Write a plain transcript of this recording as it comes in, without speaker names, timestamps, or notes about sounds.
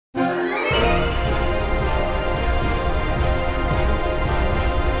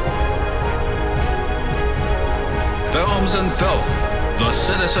Films and Filth, the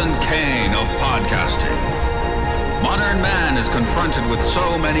Citizen Kane of podcasting. Modern man is confronted with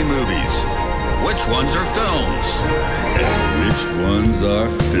so many movies. Which ones are films? And which ones are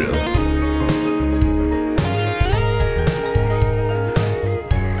filth?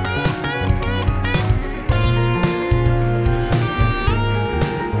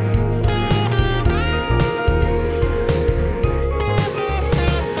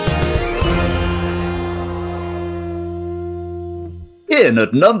 In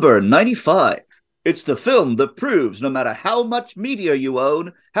at number 95, it's the film that proves no matter how much media you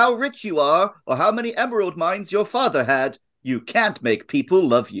own, how rich you are, or how many emerald mines your father had, you can't make people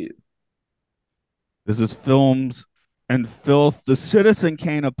love you. This is Films and Filth, the Citizen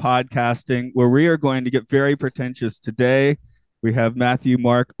Kane of podcasting, where we are going to get very pretentious today. We have Matthew,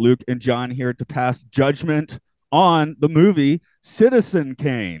 Mark, Luke, and John here to pass judgment on the movie Citizen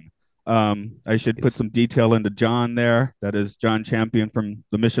Kane. I should put some detail into John there. That is John Champion from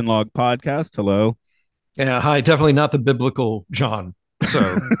the Mission Log podcast. Hello. Yeah, hi. Definitely not the biblical John.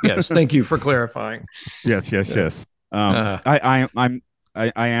 So yes, thank you for clarifying. Yes. I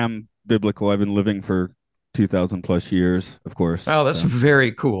am biblical. I've been living for 2,000 plus years, of course. Oh, that's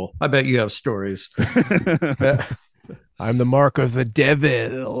very cool. I bet you have stories. I'm the mark of the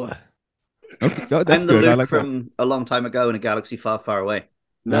devil. Okay. Oh, that's I'm the good. Luke I like from that. a long time ago in a galaxy far, far away.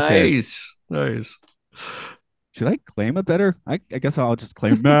 Nice. Should I claim it better? I guess I'll just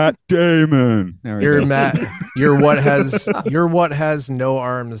claim Matt Damon. You're Matt. You're what has no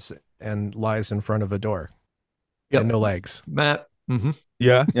arms and lies in front of a door. Yep. And no legs. Matt. Mm-hmm.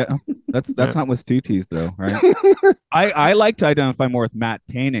 Yeah. That's not with two T's though, right? I like to identify more with matte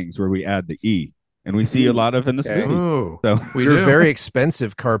paintings where we add the E, and we see a lot of in this movie. Ooh, So You're a very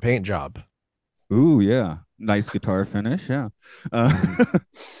expensive car paint job. ooh, yeah, nice guitar finish. Yeah.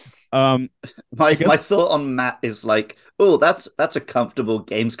 My thought on Matt is like, oh, that's a comfortable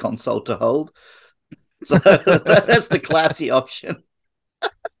games console to hold. So that's the classy option.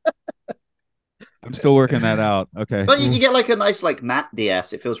 I'm still working that out. Okay. But you get like a nice like matte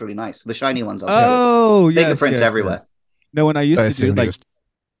DS. It feels really nice. The shiny ones. Oh, yeah. Fingerprints everywhere. Yes. No, when I used to do like, just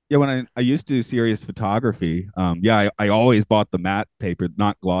when I used to do serious photography, I always bought the matte paper,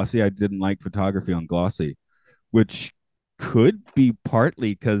 not glossy. I didn't like photography on glossy, which could be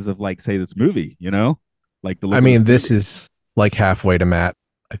partly because of like, say, this movie, like the look I of mean, this this movie. is like halfway to matte,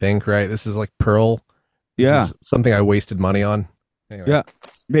 I think, right? This is like Pearl. This Yeah. is something I wasted money on. Anyway. Yeah,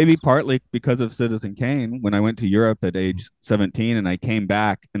 maybe partly because of Citizen Kane. When I went to Europe at age 17 and I came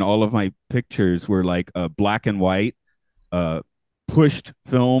back, and all of my pictures were like black and white, pushed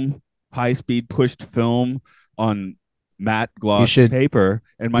film, high speed pushed film on matte gloss paper.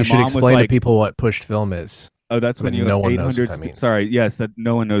 And my you should mom was explain like, to people what pushed film is. "Oh, that's when you no have one knows 800." what that means. Sorry, yes, that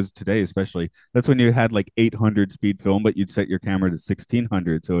no one knows today, especially. That's when you had like 800 speed film, but you'd set your camera to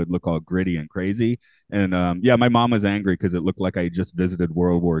 1600, so it'd look all gritty and crazy. And my mom was angry because it looked like I just visited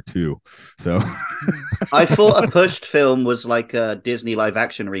World War II. So I thought a pushed film was like a Disney live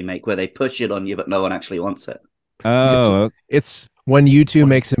action remake where they push it on you, but no one actually wants it. It's when YouTube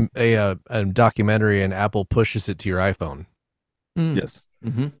makes a documentary and Apple pushes it to your iPhone. Yes.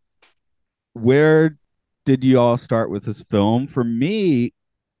 Mm-hmm. Where did you all start with this film? For me,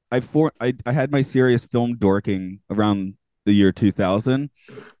 I had my serious film dorking around the year 2000.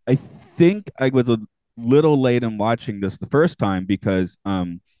 I think I was a little late in watching this the first time because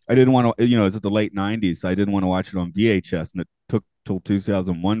I didn't want to, it was at the late 90s, so I didn't want to watch it on VHS, and it took till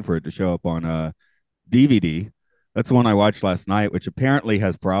 2001 for it to show up on DVD. That's the one I watched last night, which apparently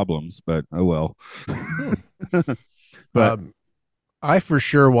has problems, but oh well. But I for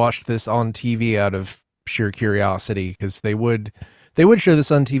sure watched this on TV out of sheer curiosity because they would show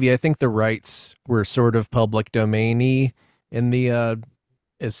this on TV. I think the rights were sort of public domain-y in the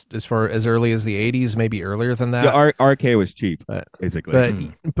as far as early as the 80s, maybe earlier than that. Yeah, RK was cheap,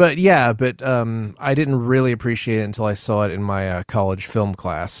 basically. But I didn't really appreciate it until I saw it in my college film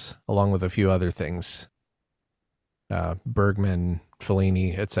class, along with a few other things, Bergman,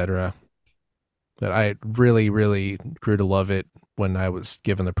 Fellini, etc. But I really, really grew to love it when I was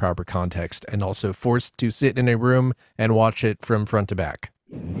given the proper context and also forced to sit in a room and watch it from front to back.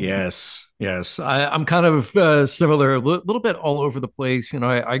 Yes. I'm kind of similar, a little bit all over the place.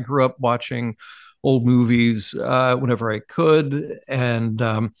 I grew up watching old movies whenever I could. And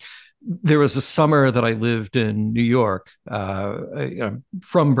there was a summer that I lived in New York. I'm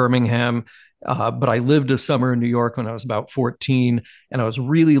from Birmingham, but I lived a summer in New York when I was about 14. And I was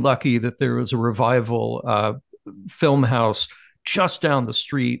really lucky that there was a revival film house just down the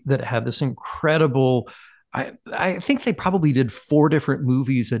street that had this incredible, I think they probably did 4 different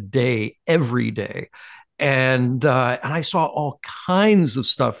movies a day, every day. and I saw all kinds of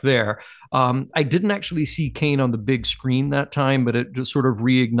stuff there. I didn't actually see Kane on the big screen that time, but it just sort of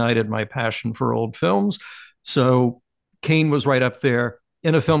reignited my passion for old films. So Kane was right up there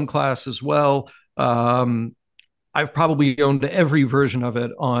in a film class as well. I've probably owned every version of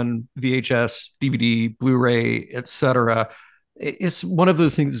it on VHS, DVD, Blu-ray, etc. It's one of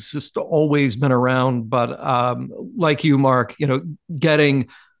those things that's just always been around, but like you, Mark, getting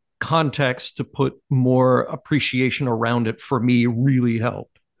context to put more appreciation around it for me really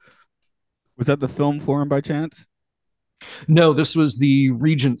helped. Was that the Film Forum by chance? No, this was the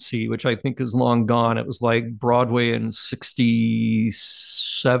Regency, which I think is long gone. It was like Broadway in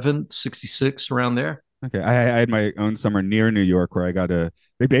 67, 66, around there. Okay, I had my own summer near New York where I got a.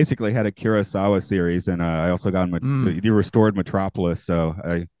 They basically had a Kurosawa series, and I also got the restored Metropolis. So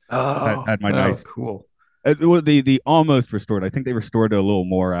I had my nice. Cool. The almost restored. I think they restored it a little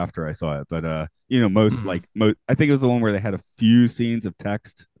more after I saw it, but most I think it was the one where they had a few scenes of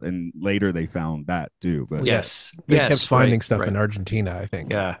text, and later they found that too. But yes, they kept finding stuff in Argentina, I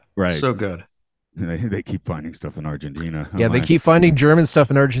think. Yeah, right. So good. They keep finding stuff in Argentina. Yeah, they keep finding German stuff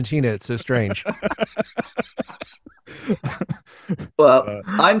in Argentina. It's so strange. Well,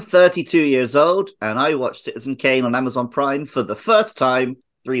 I'm 32 years old, and I watched Citizen Kane on Amazon Prime for the first time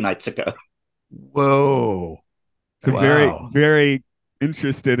 3 nights ago. Whoa. So very, very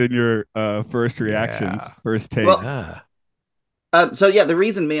interested in your first reactions, first take. Well, so the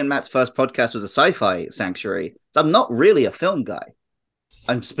reason me and Matt's first podcast was a sci-fi sanctuary, I'm not really a film guy.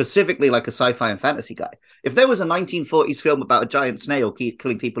 I'm specifically like a sci-fi and fantasy guy. If there was a 1940s film about a giant snail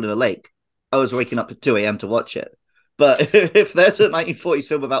killing people in a lake, I was waking up at 2 a.m. to watch it. But if there's a 1940s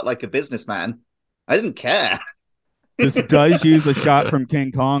film about like a businessman, I didn't care. This does use a shot from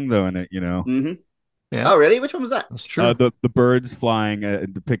King Kong, though, in it, Mm-hmm. Yeah. Oh, really? Which one was that? That's true. The birds flying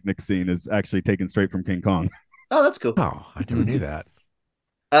at the picnic scene is actually taken straight from King Kong. Oh, that's cool. Oh, I never knew that.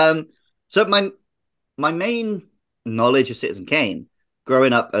 So my main knowledge of Citizen Kane,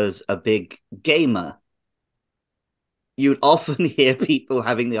 growing up as a big gamer, you'd often hear people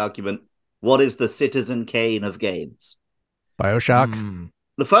having the argument, what is the Citizen Kane of games? BioShock?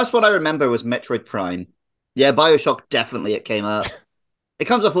 The first one I remember was Metroid Prime. Yeah, BioShock, definitely, it came up. It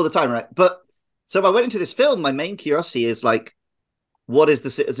comes up all the time, right? But so I went into this film, my main curiosity is like, what is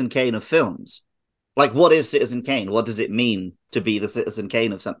the Citizen Kane of films? Like, what is Citizen Kane? What does it mean to be the Citizen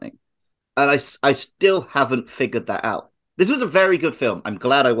Kane of something? And I still haven't figured that out. This was a very good film. I'm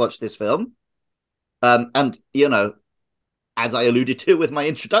glad I watched this film. And, as I alluded to with my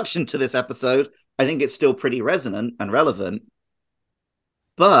introduction to this episode, I think it's still pretty resonant and relevant.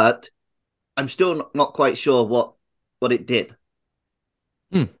 But I'm still not quite sure what it did.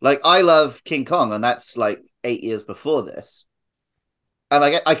 Like, I love King Kong, and that's like 8 years before this.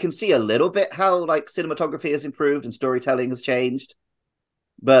 And I can see a little bit how like cinematography has improved and storytelling has changed.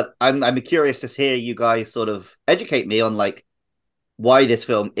 But I'm curious to hear you guys sort of educate me on like why this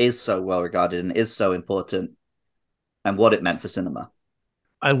film is so well regarded and is so important and what it meant for cinema.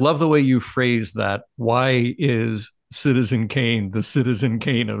 I love the way you phrase that. Why is Citizen Kane the Citizen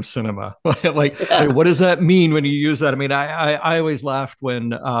Kane of cinema? Like, what does that mean when you use that? I mean, I always laughed when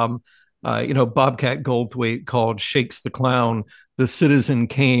Bobcat Goldthwait called Shakes the Clown the Citizen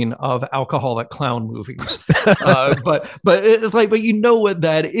Kane of alcoholic clown movies. But it's like, but you know what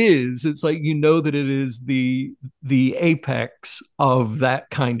that is. It's like, that it is the apex of that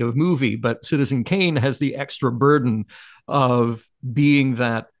kind of movie. But Citizen Kane has the extra burden of being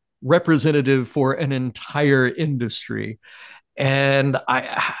that representative for an entire industry. And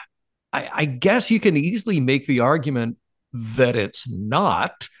I guess you can easily make the argument that it's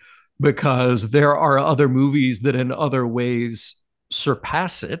not, because there are other movies that in other ways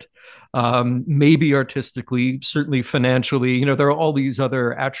surpass it, maybe artistically, certainly financially. There are all these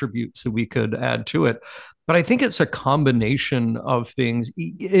other attributes that we could add to it. But I think it's a combination of things.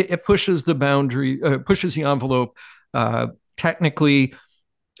 It pushes the boundary, pushes the envelope technically.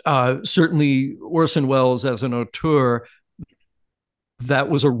 Certainly Orson Welles as an auteur, that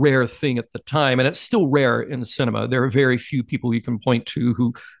was a rare thing at the time, and it's still rare in cinema. There are very few people you can point to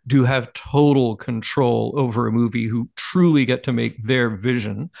who do have total control over a movie, who truly get to make their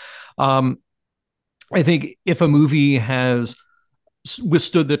vision. I think if a movie has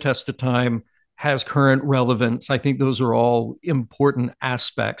withstood the test of time, has current relevance, I think those are all important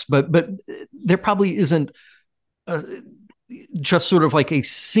aspects. But there probably isn't just sort of like a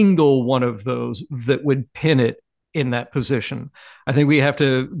single one of those that would pin it in that position. I think we have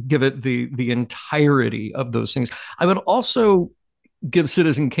to give it the entirety of those things. I would also give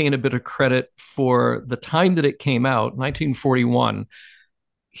Citizen Kane a bit of credit for the time that it came out, 1941.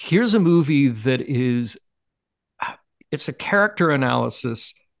 Here's a movie that is it's a character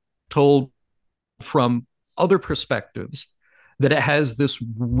analysis told from other perspectives, that it has this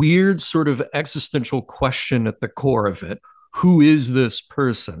weird sort of existential question at the core of it. Who is this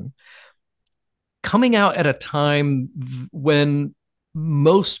person? Coming out at a time when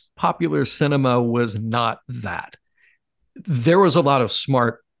most popular cinema was not that. There was a lot of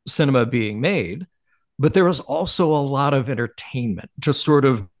smart cinema being made, but there was also a lot of entertainment, just sort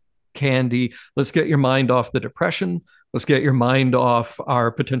of candy. Let's get your mind off the Depression. Let's get your mind off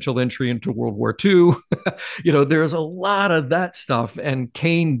our potential entry into World War II. There's a lot of that stuff. And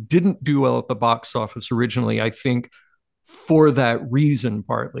Kane didn't do well at the box office originally, I think, for that reason,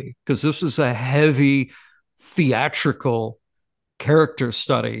 partly because this was a heavy theatrical character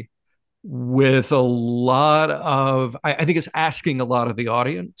study with a lot of, I think it's asking a lot of the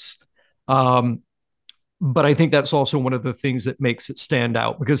audience. But I think that's also one of the things that makes it stand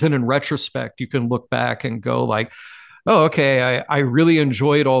out, because then in retrospect, you can look back and go like, oh, okay, I really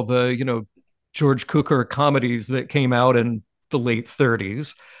enjoyed all the, George Cukor comedies that came out in the late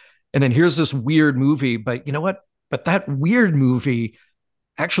 30s. And then here's this weird movie, but you know what? But that weird movie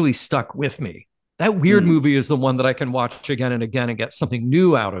actually stuck with me. That weird movie is the one that I can watch again and again and get something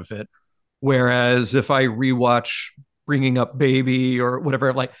new out of it. Whereas if I rewatch Bringing Up Baby or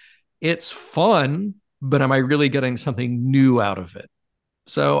whatever, like, it's fun, but am I really getting something new out of it?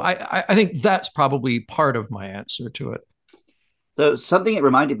 So I think that's probably part of my answer to it. So something it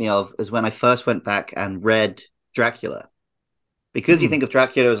reminded me of is when I first went back and read Dracula. Because you think of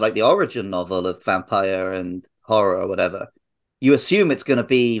Dracula as like the origin novel of vampire and horror or whatever, you assume it's going to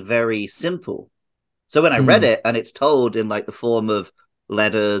be very simple. So when I read it and it's told in like the form of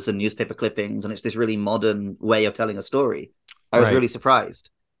letters and newspaper clippings, and it's this really modern way of telling a story, I was really surprised.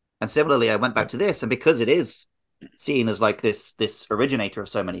 And similarly, I went back to this, and because it is seen as like this originator of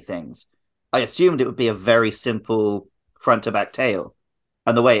so many things, I assumed it would be a very simple front to back tale.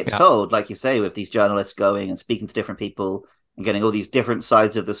 And the way it's told, like you say, with these journalists going and speaking to different people and getting all these different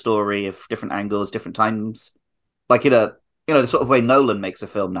sides of the story of different angles, different times, like the sort of way Nolan makes a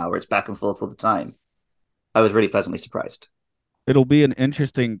film now, where it's back and forth all the time. I was really pleasantly surprised. It'll be an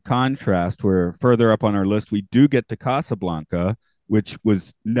interesting contrast where further up on our list, we do get to Casablanca, which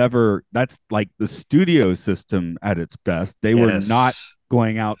was never, that's like the studio system at its best. They were not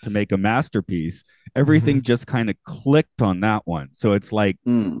going out to make a masterpiece. Everything just kind of clicked on that one. So it's like,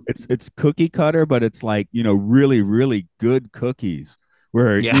 it's cookie cutter, but it's like, really, really good cookies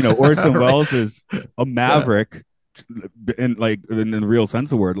where, Orson Welles is a maverick. In the real sense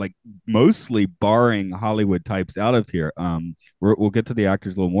of the word, like mostly barring Hollywood types out of here. We'll get to the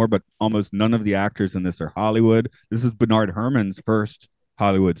actors a little more, but almost none of the actors in this are Hollywood. This is Bernard Herrmann's first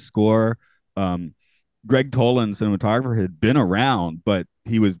Hollywood score. Greg Tolan, cinematographer, had been around, but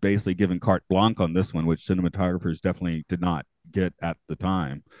he was basically given carte blanche on this one, which cinematographers definitely did not get at the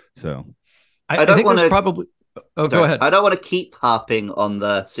time. So I think there's probably... Oh, go ahead. I don't want to keep harping on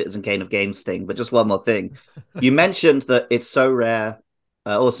the Citizen Kane of Games thing, but just one more thing. You mentioned that it's so rare,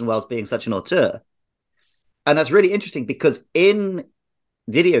 Orson Welles being such an auteur. And that's really interesting because in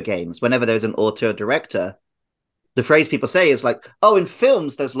video games, whenever there's an auteur director, the phrase people say is like, oh, in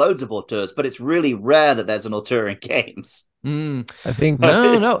films, there's loads of auteurs, but it's really rare that there's an auteur in games. I think...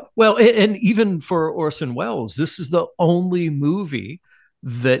 No. Well, and even for Orson Welles, this is the only movie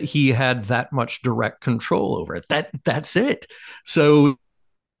that he had that much direct control over it. That's it. So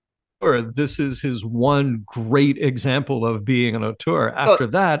this is his one great example of being an auteur. After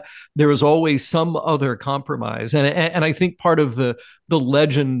that, there was always some other compromise. And I think part of the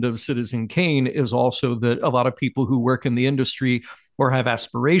legend of Citizen Kane is also that a lot of people who work in the industry or have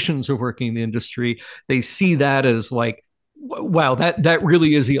aspirations of working in the industry, they see that as like, wow, that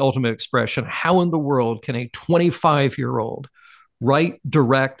really is the ultimate expression. How in the world can a 25-year-old write,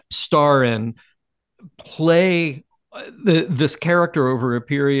 direct, star in, play this character over a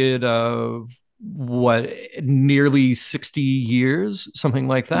period of nearly 60 years, something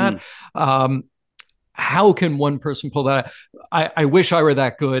like that? How can one person pull that? I wish I were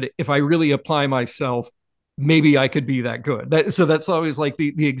that good. If I really apply myself, maybe I could be that good. So that's always like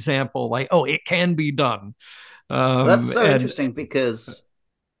the example, like, oh, it can be done. That's so interesting because...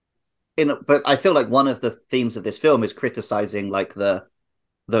 but I feel like one of the themes of this film is criticizing like the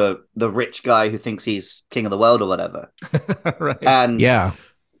rich guy who thinks he's king of the world or whatever. Right. And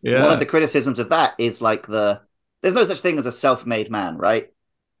one of the criticisms of that is like there's no such thing as a self-made man, right?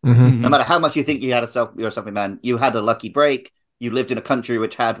 No matter how much you think you're a self-made man, you had a lucky break. You lived in a country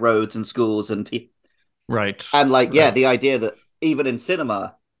which had roads and schools and right. And like the idea that even in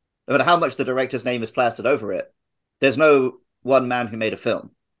cinema, no matter how much the director's name is plastered over it, there's no one man who made a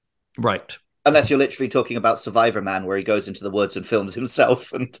film. Right. Unless you're literally talking about Survivor Man, where he goes into the woods and films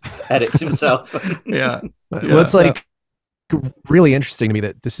himself and edits himself. Yeah. Well, it's like really interesting to me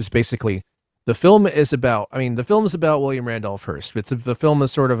that this is basically the film is about. I mean, the film is about William Randolph Hearst. The film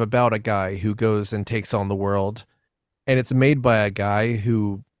is sort of about a guy who goes and takes on the world, and it's made by a guy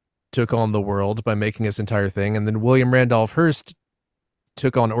who took on the world by making this entire thing, and then William Randolph Hearst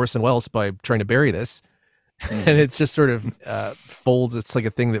took on Orson Welles by trying to bury this. And it's just sort of folds. It's like a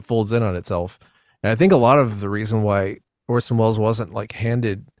thing that folds in on itself. And I think a lot of the reason why Orson Welles wasn't like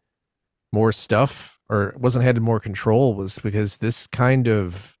handed more stuff or wasn't handed more control was because this kind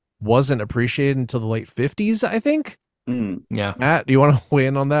of wasn't appreciated until the late 50s, I think. Yeah. Matt, do you want to weigh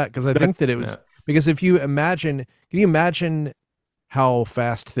in on that? Because I think that it was because if you imagine, can you imagine how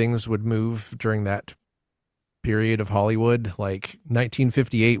fast things would move during that period of Hollywood? Like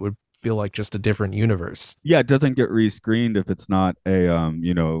 1958 would feel like just a different universe. Yeah, it doesn't get rescreened if it's not a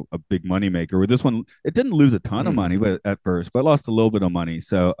a big money maker. With this one, it didn't lose a ton of money at first, but lost a little bit of money.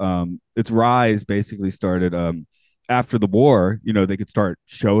 So its rise basically started after the war. They could start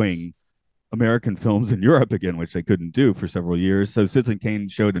showing American films in Europe again, which they couldn't do for several years. So Citizen Kane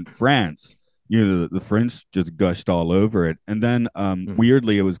showed in France. The French just gushed all over it. And then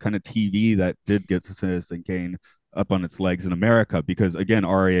weirdly, it was kind of TV that did get Citizen Kane up on its legs in America because, again,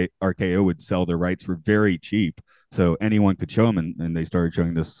 RKO would sell their rights for very cheap. So anyone could show them, and they started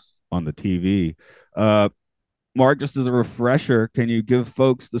showing this on the TV. Mark, just as a refresher, can you give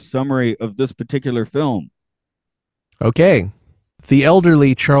folks the summary of this particular film? Okay. The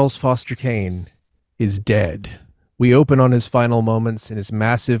elderly Charles Foster Kane is dead. We open on his final moments in his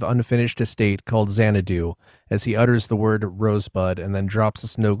massive unfinished estate called Xanadu as he utters the word rosebud and then drops a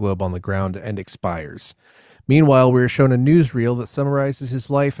snow globe on the ground and expires. Meanwhile, we are shown a newsreel that summarizes his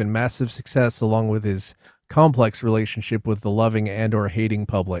life and massive success along with his complex relationship with the loving and or hating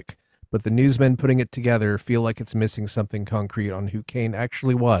public. But the newsmen putting it together feel like it's missing something concrete on who Kane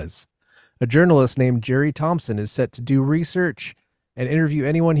actually was. A journalist named Jerry Thompson is set to do research and interview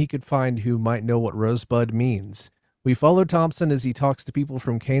anyone he could find who might know what rosebud means. We follow Thompson as he talks to people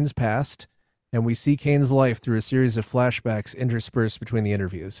from Kane's past, and we see Kane's life through a series of flashbacks interspersed between the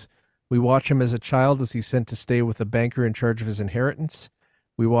interviews. We watch him as a child as he's sent to stay with a banker in charge of his inheritance.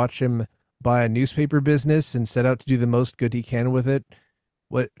 We watch him buy a newspaper business and set out to do the most good he can with it,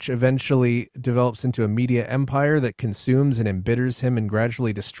 which eventually develops into a media empire that consumes and embitters him and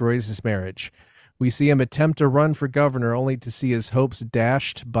gradually destroys his marriage. We see him attempt a run for governor only to see his hopes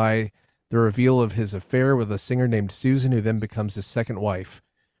dashed by the reveal of his affair with a singer named Susan, who then becomes his second wife.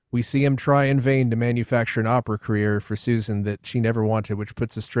 We see him try in vain to manufacture an opera career for Susan that she never wanted, which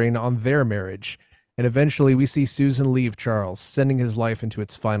puts a strain on their marriage. And eventually we see Susan leave Charles, sending his life into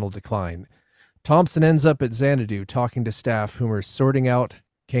its final decline. Thompson ends up at Xanadu talking to staff whom are sorting out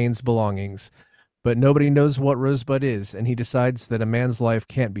Kane's belongings. But nobody knows what rosebud is, and he decides that a man's life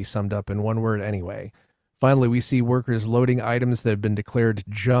can't be summed up in one word anyway. Finally, we see workers loading items that have been declared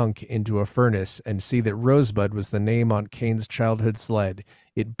junk into a furnace and see that Rosebud was the name on Kane's childhood sled.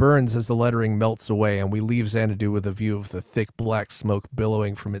 It burns as the lettering melts away, and we leave Xanadu with a view of the thick black smoke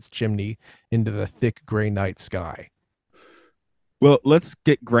billowing from its chimney into the thick gray night sky. Well, let's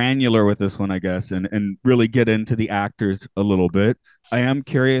get granular with this one, I guess, and really get into the actors a little bit. I am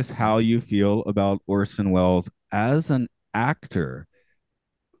curious how you feel about Orson Welles as an actor.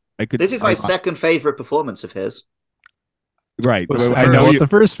 This is my second favorite performance of his. Right. I know what the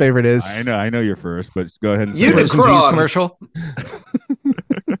first favorite is. I know your first, but go ahead and say Unicron commercial.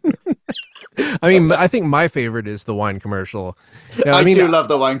 I mean, I think my favorite is the wine commercial. No, I do love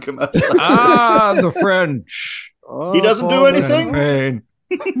the wine commercial. The French. He doesn't do anything.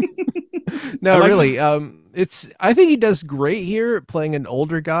 No, really. I think he does great here playing an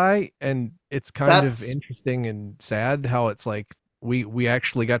older guy, and it's kind of interesting and sad how it's like we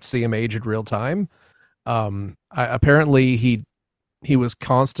actually got to see him age in real time. Apparently he was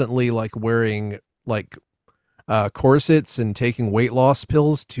constantly like wearing like corsets and taking weight loss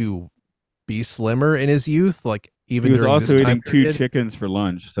pills to be slimmer in his youth. Like even he was during also this eating period. 2 chickens for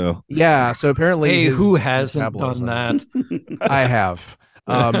lunch. So yeah, so apparently, hey, who hasn't done that? I have.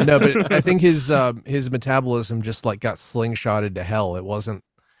 No, but I think his metabolism just like got slingshotted to hell. It wasn't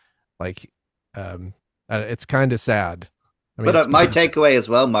like it's kind of sad. I mean, but my takeaway as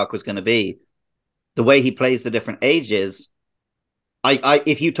well, Mark, was going to be the way he plays the different ages.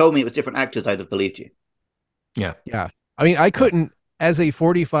 If you told me it was different actors, I'd have believed you. Yeah. I mean, I couldn't, as a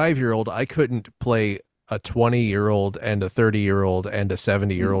 45-year-old, I couldn't play a 20-year-old and a 30-year-old and a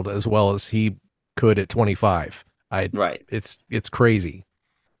 70-year-old as well as he could at 25. Right. It's crazy.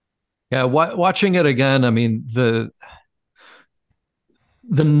 Yeah, watching it again, I mean,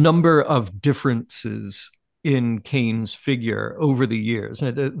 the number of differences in Kane's figure over the years,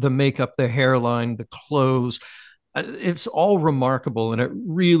 the makeup, the hairline, the clothes, it's all remarkable, and it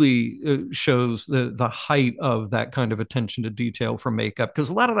really shows the height of that kind of attention to detail for makeup, because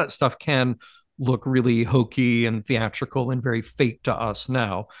a lot of that stuff can look really hokey and theatrical and very fake to us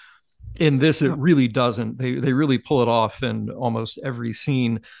now. In this, it really doesn't. They really pull it off in almost every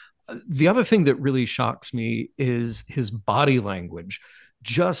scene. The other thing that really shocks me is his body language.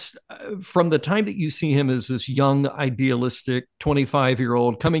 Just from the time that you see him as this young, idealistic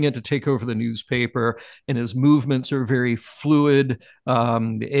 25-year-old coming in to take over the newspaper, and his movements are very fluid.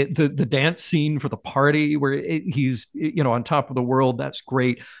 The dance scene for the party where he's on top of the world, that's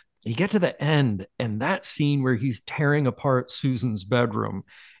great. You get to the end, and that scene where he's tearing apart Susan's bedroom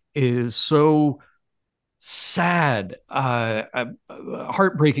is so sad,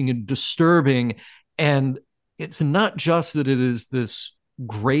 heartbreaking, and disturbing. And it's not just that it is this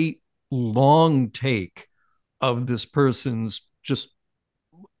great long take of this person's just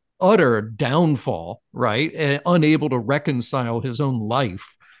utter downfall, right? And unable to reconcile his own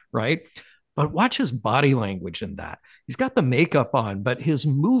life, right? But watch his body language in that. He's got the makeup on, but his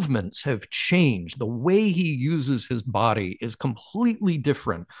movements have changed. The way he uses his body is completely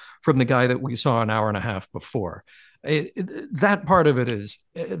different from the guy that we saw an hour and a half before. That part of it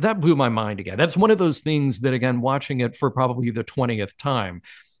that blew my mind again. That's one of those things that, again, watching it for probably the 20th time,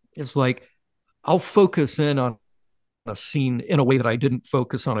 it's like I'll focus in on a scene in a way that I didn't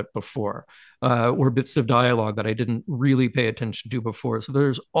focus on it before, or bits of dialogue that I didn't really pay attention to before. So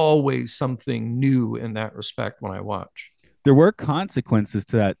there's always something new in that respect when I watch. There were consequences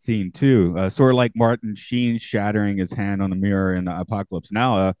to that scene too, sort of like Martin Sheen shattering his hand on the mirror in Apocalypse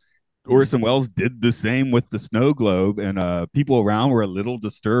Now. Orson Welles did the same with the snow globe, and people around were a little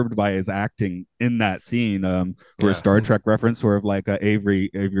disturbed by his acting in that scene. For a Star Trek reference, sort of like Avery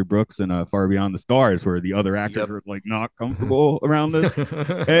Brooks in Far Beyond the Stars, where the other actors were like not comfortable around this.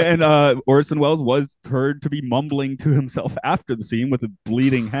 And Orson Welles was heard to be mumbling to himself after the scene with a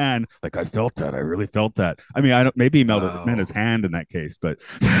bleeding hand, like, "I felt that. I really felt that." I mean, I don't. Maybe he meant his hand in that case, but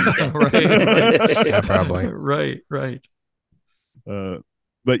right. Yeah, probably. Right.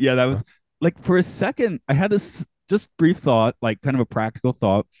 But yeah, that was like, for a second, I had this just brief thought, like kind of a practical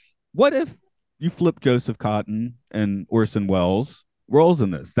thought. What if you flip Joseph Cotten and Orson Welles roles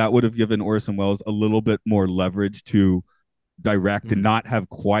in this? That would have given Orson Welles a little bit more leverage to direct and not have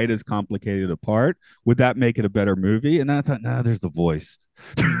quite as complicated a part. Would that make it a better movie? And then I thought, nah, there's the voice.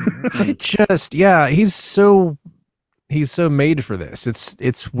 He's so made for this.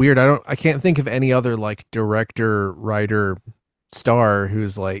 It's weird. I can't think of any other like director, writer, star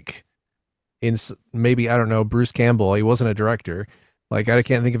who's like in, maybe, I don't know, Bruce Campbell. He wasn't a director. Like, I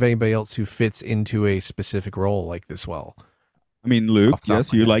can't think of anybody else who fits into a specific role like this well. I mean, Luke,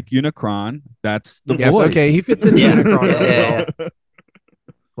 yes, you like Unicron. That's the yes, voice. okay, he fits into Unicron. Well.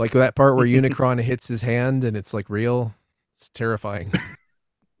 Like that part where Unicron hits his hand and it's like real. It's terrifying.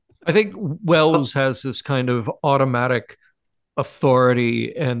 I think Wells has this kind of automatic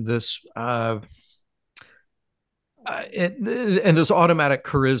authority and this and this automatic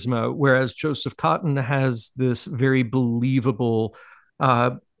charisma, whereas Joseph Cotten has this very believable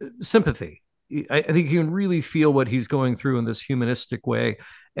sympathy. I think you can really feel what he's going through in this humanistic way.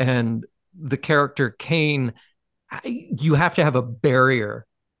 And the character Kane, you have to have a barrier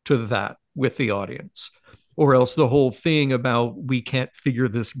to that with the audience, or else the whole thing about we can't figure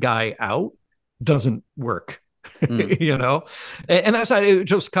this guy out doesn't work. And that's not,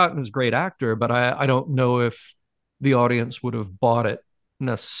 Joseph Cotten is a great actor, but I don't know if the audience would have bought it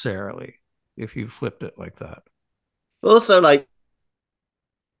necessarily if you flipped it like that. Also, like,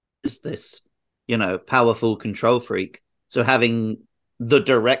 is this, powerful control freak. So having the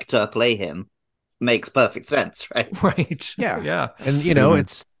director play him makes perfect sense, right? Right. Yeah. And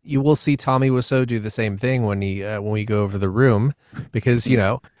it's, you will see Tommy Wiseau do the same thing when we go over the room, because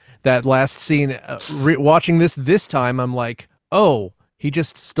that last scene, watching this time, I'm like, oh, he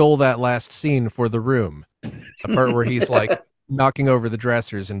just stole that last scene for the room. A part where he's like knocking over the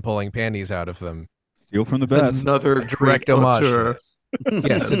dressers and pulling panties out of them. Steal from the best. Another direct homage.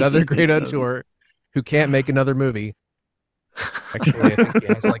 Yes, another great auteur who can't make another movie. Actually, I think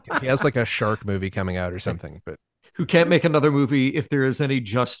he has like a shark movie coming out or something, but who can't make another movie if there is any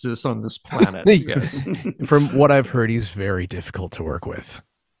justice on this planet. Yes. From what I've heard, he's very difficult to work with.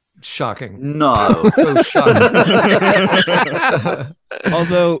 Shocking. No. So shocking.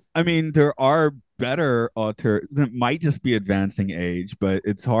 Although, I mean, there are better auteurs. It might just be advancing age, but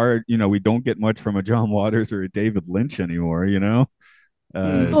it's hard. We don't get much from a John Waters or a David Lynch anymore,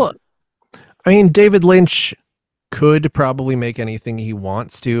 Well, I mean, David Lynch could probably make anything he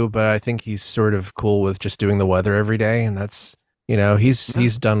wants to, but I think he's sort of cool with just doing the weather every day, and that's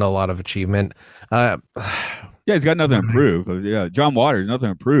he's done a lot of achievement. Uh, Yeah, he's got nothing to prove. Yeah, John Waters, nothing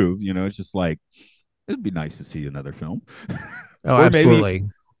to prove. It's just like it'd be nice to see another film. oh, or absolutely.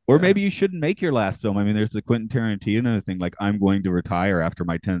 maybe you shouldn't make your last film. I mean, there's the Quentin Tarantino thing, like I'm going to retire after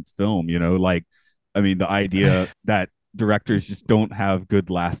my 10th film. Like, I mean, the idea that directors just don't have good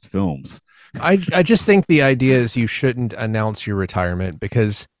last films. I just think the idea is you shouldn't announce your retirement,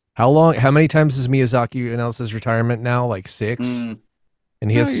 because how many times has Miyazaki announced his retirement now? Like 6. And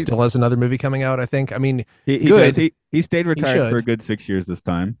he still has another movie coming out, I think. I mean, good. He stayed retired for a good 6 years this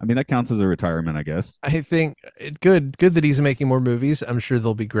time. I mean, that counts as a retirement, I guess. I think good that he's making more movies. I'm sure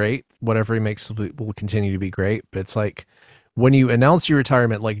they'll be great. Whatever he makes will continue to be great. But it's like when you announce your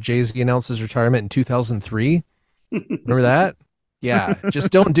retirement, like Jay-Z announced his retirement in 2003. Remember that? Yeah,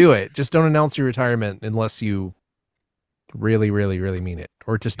 just don't do it. Just don't announce your retirement unless you really, really, really mean it,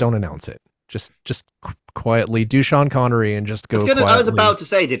 or just don't announce it. Just quietly do Sean Connery and just go. I was about to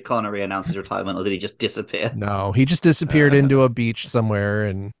say, did Connery announce his retirement, or did he just disappear? No, he just disappeared into a beach somewhere,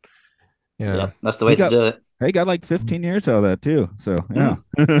 and yeah, that's the way to do it. He got like 15 years out of that too. So yeah,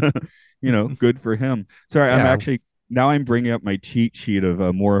 good for him. Sorry, yeah. I'm bringing up my cheat sheet of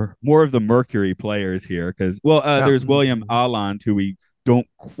more of the Mercury players here, because there's William Alland, who we don't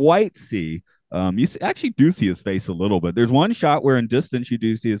quite see. You actually do see his face a little bit. There's one shot where in distance you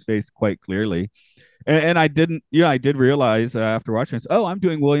do see his face quite clearly, and I did realize after watching this, I'm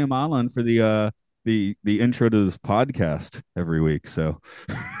doing William Alland for the intro to this podcast every week. So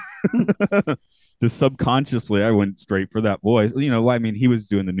just subconsciously, I went straight for that voice. I mean, he was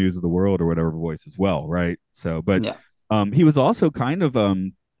doing the News of the World or whatever voice as well, right? So, but he was also kind of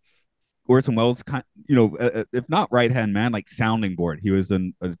Orson Welles, if not right hand man, like sounding board. He was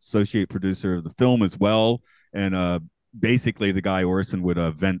an associate producer of the film as well, and basically the guy Orson would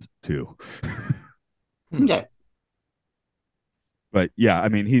vent to. Okay. But yeah, I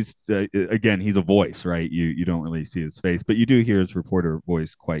mean, he's he's a voice, right? You don't really see his face, but you do hear his reporter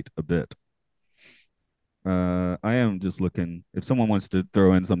voice quite a bit. I am just looking. If someone wants to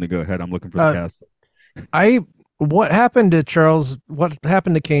throw in something, go ahead. I'm looking for the cast. What happened to Charles? What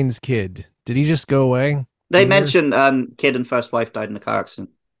happened to Kane's kid? Did he just go away? They mentioned kid and first wife died in a car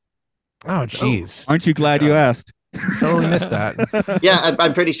accident. Oh, jeez. Aren't you glad you asked? Totally missed that. Yeah,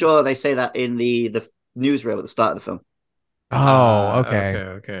 I'm pretty sure they say that in the newsreel at the start of the film. Oh, okay.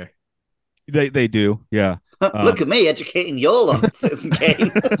 Okay. They do, yeah. Look at me educating y'all on Citizen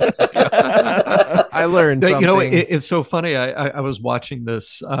Kane. I learned something. It's so funny. I was watching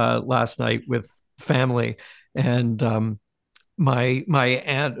this last night with family, and my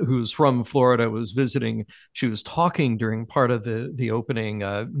aunt, who's from Florida, was visiting. She was talking during part of the opening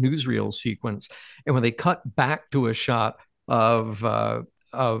newsreel sequence, and when they cut back to a shot of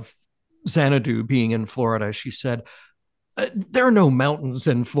Xanadu being in Florida, she said, there are no mountains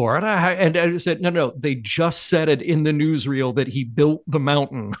in Florida. And I said, no, they just said it in the newsreel that he built the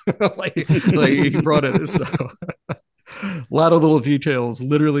mountain. like he brought it. So a lot of little details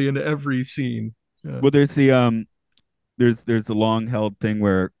literally in every scene. Yeah. Well, there's the there's the long held thing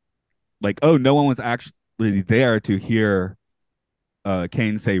where like, no one was actually there to hear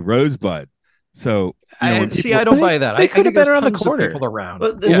Kane say Rosebud. So I don't buy that. They could have been around the corner. People around.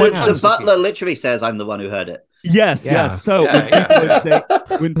 But the butler literally says, "I'm the one who heard it." Yes. So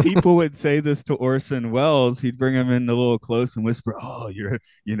when people would say this to Orson Welles, he'd bring him in a little close and whisper, "Oh, you're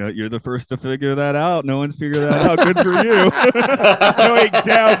the first to figure that out. No one's figured that out. Good for you." Knowing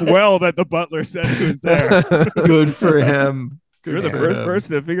damn well that the butler said he was there. Good for him. You're the first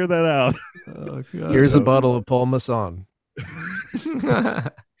person to figure that out. Oh, here's a bottle of Paul Masson.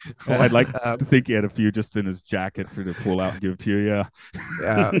 I'd like to think he had a few just in his jacket for to pull out and give to you.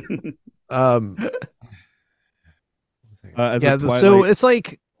 Yeah. So it's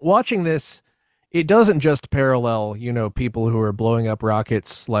like watching this. It doesn't just parallel, people who are blowing up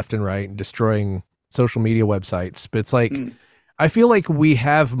rockets left and right and destroying social media websites, but it's like I feel like we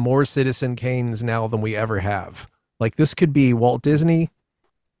have more Citizen Kanes now than we ever have. Like this could be Walt Disney.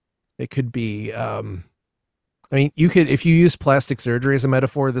 It could be. I mean, you could, if you use plastic surgery as a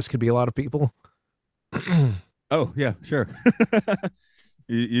metaphor, this could be a lot of people. Oh yeah, sure.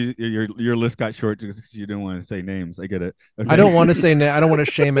 Your list got short just because you didn't want to say names. I get it. Okay. I don't want to say. I don't want to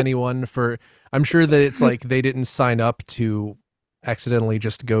shame anyone for. I'm sure that it's like they didn't sign up to accidentally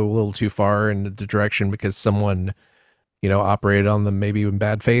just go a little too far in the direction because someone, operated on them maybe in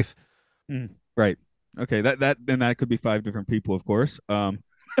bad faith. Right. Okay. That could be 5 different people, of course.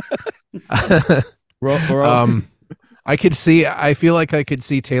 I feel like I could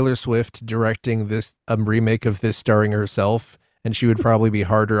see Taylor Swift directing this remake of this starring herself, and she would probably be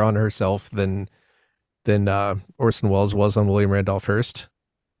harder on herself than Orson Welles was on William Randolph Hearst.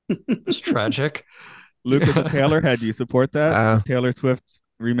 It's tragic. Lucas, a Taylorhead, do you support that? Taylor Swift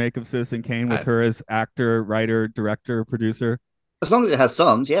remake of Citizen Kane with her as actor, writer, director, producer? As long as it has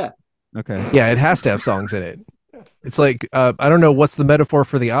songs, yeah. Okay. Yeah, it has to have songs in it. It's like, I don't know what's the metaphor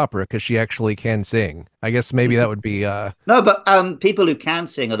for the opera, because she actually can sing. I guess maybe that would be... No, but people who can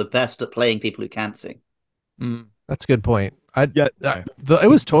sing are the best at playing people who can't sing. That's a good point. It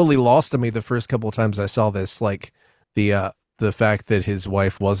was totally lost to me the first couple of times I saw this, like the fact that his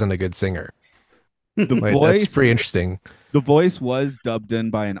wife wasn't a good singer. That's pretty interesting. The voice was dubbed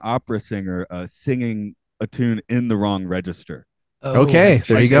in by an opera singer singing a tune in the wrong register. Okay,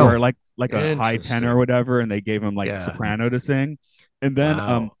 there you go. Or like a high tenor or whatever, and they gave him soprano to sing. And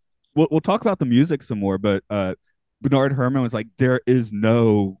then we'll talk about the music some more, but Bernard Herrmann was like, there is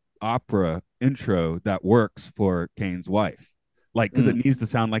no opera intro that works for Kane's wife. Like, because it needs to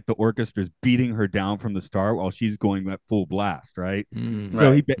sound like the orchestra's beating her down from the start while she's going at full blast, right?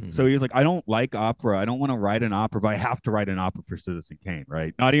 So he was like, I don't like opera. I don't want to write an opera, but I have to write an opera for Citizen Kane,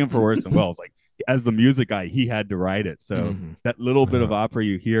 right? Not even for Orson Welles. Like, as the music guy, he had to write it. So that little bit of opera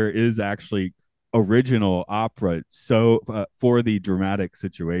you hear is actually original opera. So for the dramatic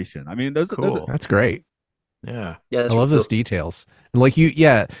situation. I mean, that's great. Yeah, I love those details. And like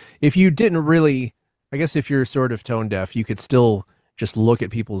if you didn't really. I guess if you're sort of tone deaf, you could still just look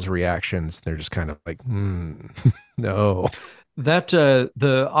at people's reactions. They're just kind of like, no. That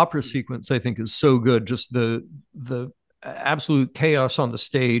the opera sequence, I think, is so good. Just the absolute chaos on the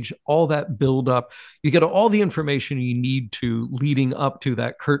stage, all that build up. You get all the information you need to leading up to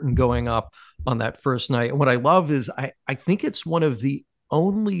that curtain going up on that first night. And what I love is I think it's one of the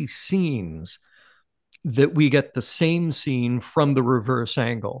only scenes that we get the same scene from the reverse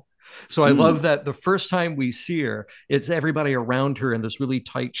angle. So I love that the first time we see her, it's everybody around her in this really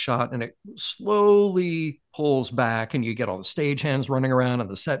tight shot, and it slowly pulls back, and you get all the stagehands running around and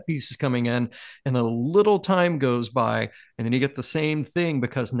the set pieces coming in, and a little time goes by, and then you get the same thing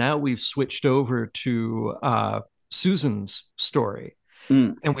because now we've switched over to Susan's story,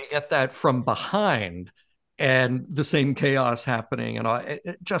 and we get that from behind, and the same chaos happening, and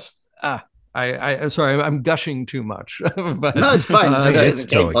it just I'm sorry, I'm gushing too much. But, no, it's fine. It's a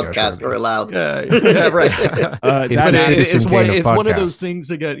totally podcast. We're allowed. Yeah, right. It's one of those things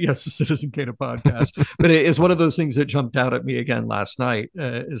again. Yes, the Citizen Kane of podcast. But it's one of those things that jumped out at me again last night.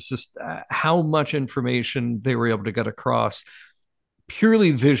 It's just how much information they were able to get across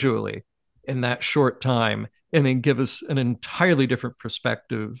purely visually in that short time, and then give us an entirely different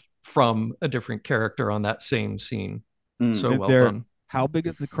perspective from a different character on that same scene. So well done. How big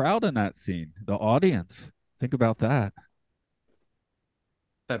is the crowd in that scene? The audience. Think about that.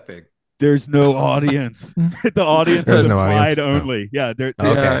 That big. There's no audience. The audience is slide only. Yeah,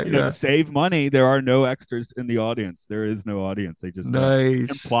 to save money, there are no extras in the audience. There is no audience. They just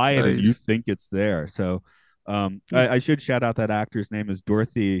imply it, and you think it's there. So, I should shout out that actor's name is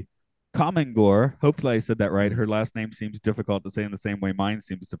Dorothy Comingore. Hopefully I said that right. Her last name seems difficult to say in the same way mine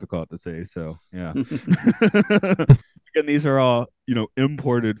seems difficult to say. So yeah. And these are all,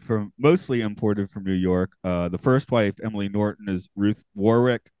 mostly imported from New York. The first wife, Emily Norton, is Ruth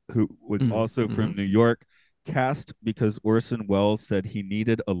Warwick, who was also from New York, cast because Orson Welles said he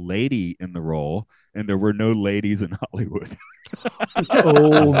needed a lady in the role, and there were no ladies in Hollywood.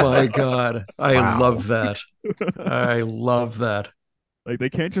 Oh my God. I love that. I love that. Like, they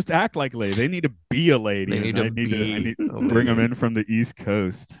can't just act like lady. They need to be a lady. I need to bring them in from the East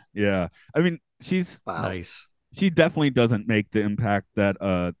Coast. Yeah. I mean, she's nice. She definitely doesn't make the impact that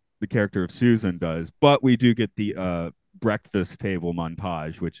the character of Susan does, but we do get the breakfast table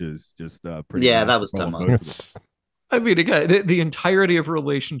montage, which is just pretty. Yeah, that was done well. I mean, again, the entirety of a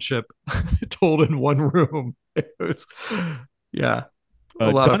relationship told in one room. It was, a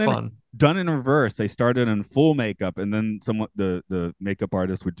lot of fun. Done in reverse. They started in full makeup, and then the makeup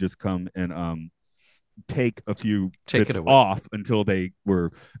artist would just come and take a few bits off until they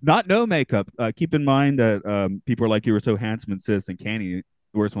were no makeup. Keep in mind that people are like, you were so handsome in Citizen Kane.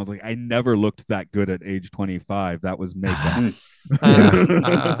 The worst one was like, I never looked that good at age 25. That was makeup.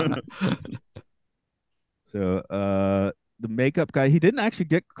 So the makeup guy, he didn't actually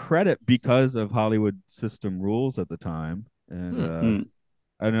get credit because of Hollywood system rules at the time, and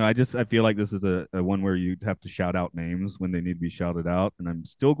I don't know. I feel like this is a one where you have to shout out names when they need to be shouted out, and I'm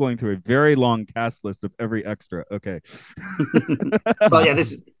still going through a very long cast list of every extra. Okay. Well, yeah,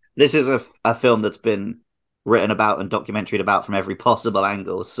 this is a film that's been written about and documentaried about from every possible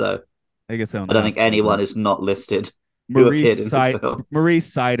angle. So I guess I don't think anyone is not listed. who appeared in the film. Maurice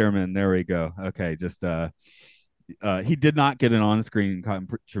Siderman. There we go. Okay, just he did not get an on-screen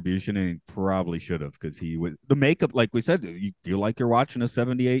contribution, and he probably should have, because he would the makeup, like we said, you feel like you're watching a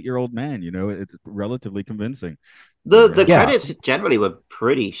 78-year-old man. You know, it's relatively convincing. The credits generally were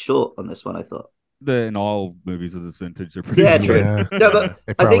pretty short on this one, I thought. In all movies of this vintage, they're pretty short. True. Yeah. No, but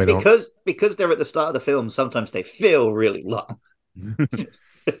I think because they're at the start of the film, sometimes they feel really long.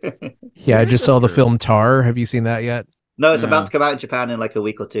 Yeah, I just saw the film Tar. Have you seen that yet? No, it's about to come out in Japan in like a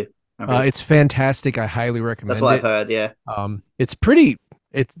week or two. It's fantastic. I highly recommend it. That's what I've heard, yeah. It's pretty,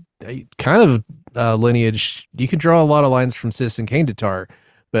 it's kind of lineage. You can draw a lot of lines from Citizen Kane to Tar,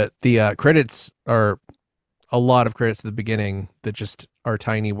 but the credits are a lot of credits at the beginning that just are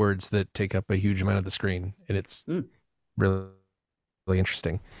tiny words that take up a huge amount of the screen, and it's really, really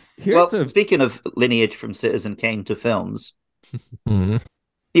interesting. Speaking of lineage from Citizen Kane to films, you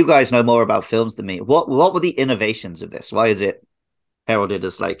guys know more about films than me. What were the innovations of this? Why is it heralded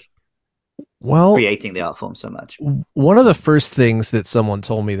as like creating the art form so much? One of the first things that someone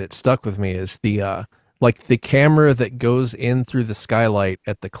told me that stuck with me is the like the camera that goes in through the skylight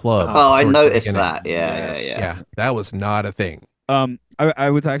at the club. Oh, I noticed that. Yeah. That was not a thing. I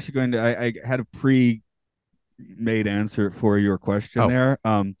was actually going to. I had a pre-made answer for your question there.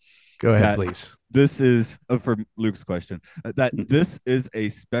 Go ahead, please. This is for Luke's question. That this is a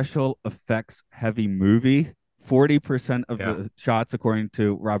special effects heavy movie. 40% of the shots, according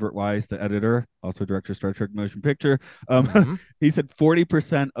to Robert Wise, the editor, also director of Star Trek Motion Picture, he said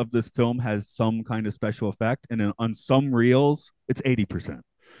 40% of this film has some kind of special effect, and on some reels, it's 80%.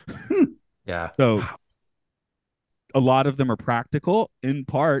 Yeah. So a lot of them are practical, in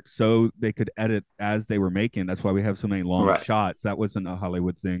part, so they could edit as they were making. That's why we have so many long shots. That wasn't a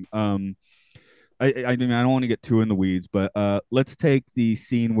Hollywood thing. I mean, I don't want to get too in the weeds, but let's take the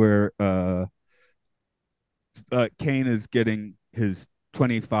scene where Kane is getting his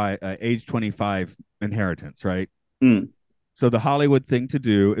age 25 inheritance, right? So the Hollywood thing to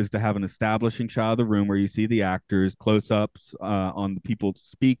do is to have an establishing shot of the room where you see the actors, close-ups on the people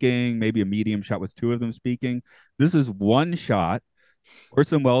speaking, maybe a medium shot with two of them speaking. This is one shot.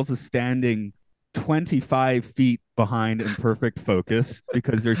 Orson Welles is standing 25 feet behind in perfect focus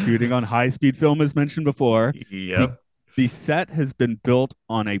because they're shooting on high-speed film, as mentioned before. Yep. The set has been built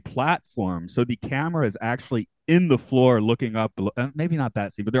on a platform, so the camera is actually in the floor looking up. Maybe not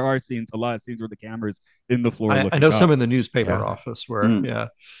that scene, but there are a lot of scenes where the camera's in the floor. I know up. Some in the newspaper office where,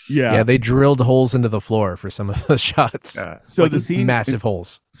 they drilled holes into the floor for some of those shots. So the scene, massive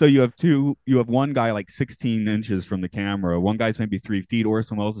holes. So you have one guy like 16 inches from the camera. One guy's maybe 3 feet.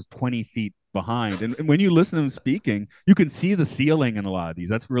 Orson Welles is 20 feet behind. And when you listen to them speaking, you can see the ceiling in a lot of these.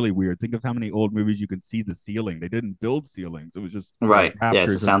 That's really weird. Think of how many old movies you can see the ceiling. They didn't build ceilings. It was just right. Yeah,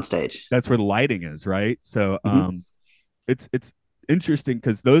 it's a soundstage. That's where the lighting is, right? So it's interesting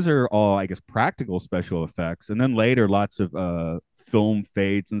because those are all, I guess, practical special effects. And then later, lots of film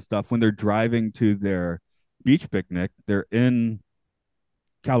fades and stuff. When they're driving to their beach picnic, they're in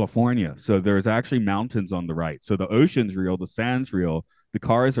California. So there's actually mountains on the right. So the ocean's real, the sand's real, the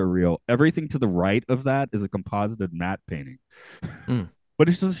cars are real. Everything to the right of that is a composited matte painting. But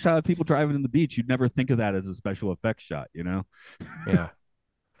it's just a shot of people driving in the beach. You'd never think of that as a special effects shot, you know? Yeah.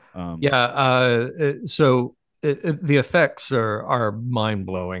 So the effects are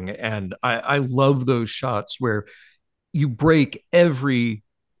mind-blowing. And I love those shots where you break every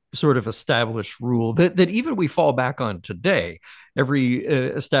sort of established rule that even we fall back on today. Every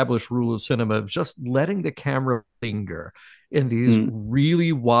established rule of cinema of just letting the camera linger in these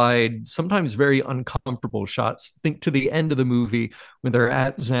really wide, sometimes very uncomfortable shots. Think to the end of the movie when they're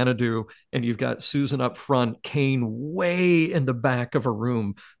at Xanadu and you've got Susan up front, Kane way in the back of a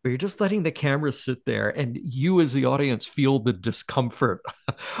room, but you're just letting the camera sit there and you as the audience feel the discomfort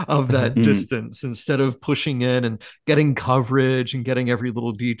of that distance instead of pushing in and getting coverage and getting every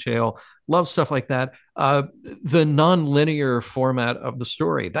little detail. Love stuff like that. The non-linear format of the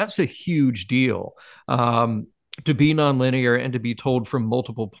story, that's a huge deal. To be nonlinear and to be told from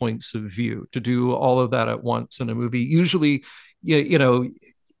multiple points of view, to do all of that at once in a movie. Usually, you know,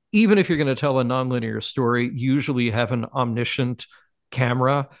 even if you're going to tell a nonlinear story, usually have an omniscient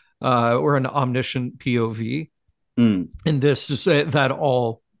camera or an omniscient POV. And this is that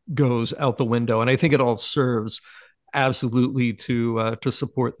all goes out the window. And I think it all serves absolutely to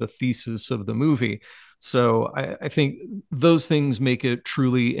support the thesis of the movie. So I think those things make it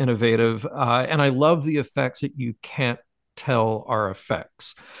truly innovative. And I love the effects that you can't tell are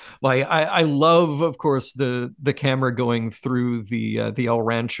effects. Like I love, of course, the camera going through the El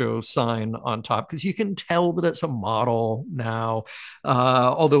Rancho sign on top, because you can tell that it's a model now,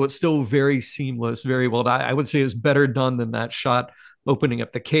 although it's still very seamless, very well. I would say is better done than that shot opening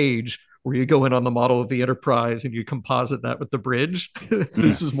up the cage where you go in on the model of the Enterprise and you composite that with the bridge.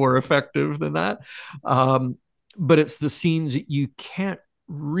 This is more effective than that. But it's the scenes that you can't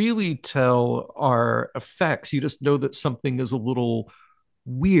really tell are effects. You just know that something is a little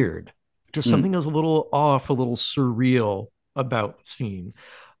weird, just something is a little off, a little surreal about the scene.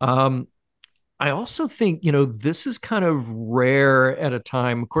 I also think, this is kind of rare at a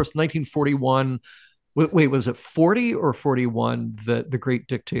time. Of course, 1941. Wait, was it 40 or 41 that The Great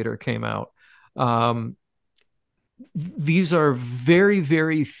Dictator came out? These are very,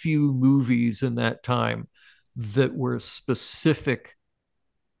 very few movies in that time that were specific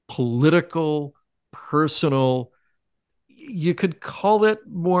political, personal. You could call it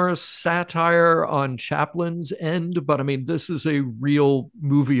more satire on Chaplin's end, but I mean, this is a real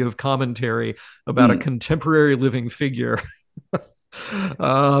movie of commentary about a contemporary living figure.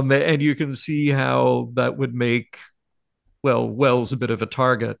 And you can see how that would make, Wells a bit of a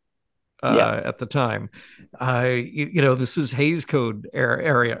target at the time. This is Hays Code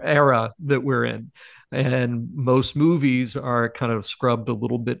era that we're in. And most movies are kind of scrubbed a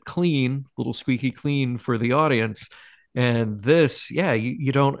little bit clean, a little squeaky clean for the audience. And this,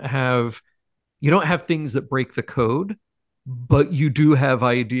 you don't have things that break the code, but you do have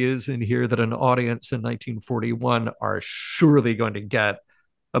ideas in here that an audience in 1941 are surely going to get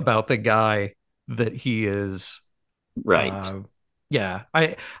about the guy that he is. Right.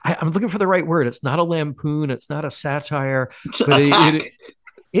 I'm looking for the right word. It's not a lampoon. It's not a satire. But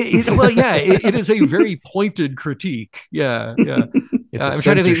it is a very pointed critique. Yeah. I'm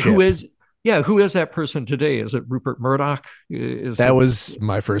trying to think who is that person today? Is it Rupert Murdoch? That was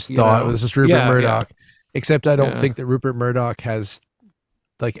my first thought. It was just Rupert Murdoch. Yeah. Except I don't think that Rupert Murdoch has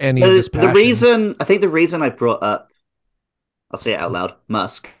like any of this passion. The reason I brought up, I'll say it out loud,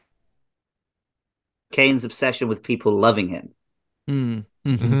 Musk, Kane's obsession with people loving him.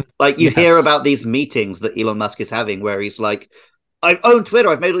 Mm-hmm. Like you hear about these meetings that Elon Musk is having where he's like, I've owned Twitter,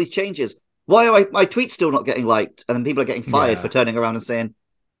 I've made all these changes. Why are my tweets still not getting liked? And then people are getting fired for turning around and saying,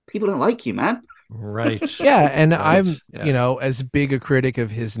 people don't like you, man. Right. Yeah, and I'm, as big a critic of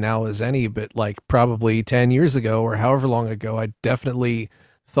his now as any, but like probably 10 years ago or however long ago, I definitely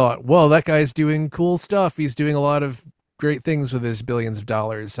thought, well, that guy's doing cool stuff. He's doing a lot of great things with his billions of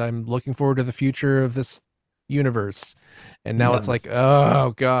dollars. I'm looking forward to the future of this universe. And now it's like,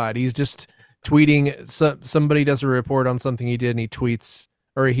 oh God, he's just tweeting. Somebody does a report on something he did and he tweets,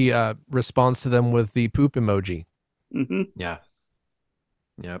 or he responds to them with the poop emoji. Mm-hmm. Yeah.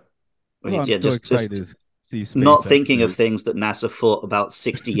 Yep. Well, just not thinking of things that NASA thought about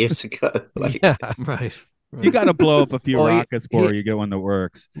 60 years ago. Right. You got to blow up a few rockets before you go into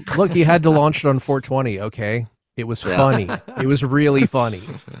works. Look, he had to launch it on 420. Okay, it was funny. It was really funny.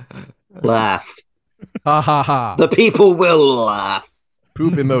 Laugh. Ha ha ha. The people will laugh.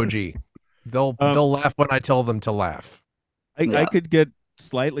 Poop emoji. They'll laugh when I tell them to laugh. I could get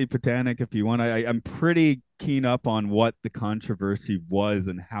slightly pedantic if you want. I'm pretty keen up on what the controversy was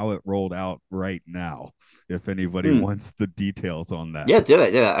and how it rolled out right now. If anybody wants the details on that. Yeah, do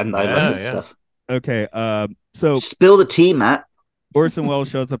it. Yeah, I love this stuff. Okay, so spill the tea, Matt. Orson Welles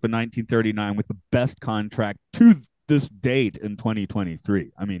shows up in 1939 with the best contract to this date in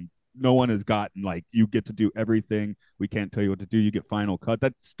 2023. I mean, no one has gotten like, you get to do everything. We can't tell you what to do. You get final cut.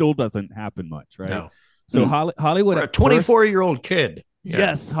 That still doesn't happen much, right? No. So Hollywood, for a 24-year-old kid.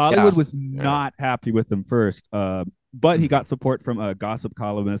 Yes, Hollywood was not happy with him first, but he got support from a gossip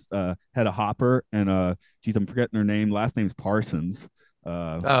columnist, Hedda Hopper, and I'm forgetting her name. Last name's Parsons.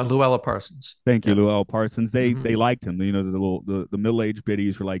 Luella Parsons. Thank you, Luella Parsons. They liked him. You know, the middle-aged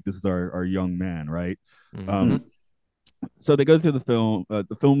biddies were like, "This is our young man," right? So they go through the film.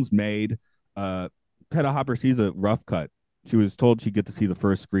 The film's made. Hedda Hopper sees a rough cut. She was told she'd get to see the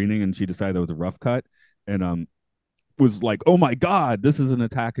first screening, and she decided that was a rough cut, and was like, "Oh my God, this is an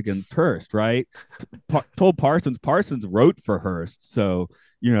attack against Hearst," right? Told Parsons. Parsons wrote for Hearst, so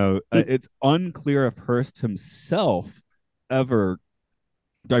it's unclear if Hearst himself ever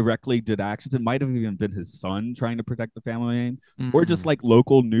directly did actions. It might have even been his son trying to protect the family name, or just like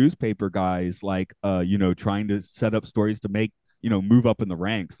local newspaper guys, like trying to set up stories to make move up in the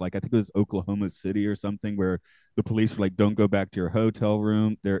ranks. Like I think it was Oklahoma City or something, where the police were like, "Don't go back to your hotel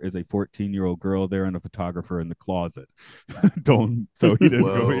room. There is a 14-year-old girl there and a photographer in the closet." Don't. So he didn't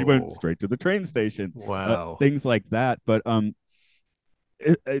go. He went straight to the train station. Wow. Things like that. But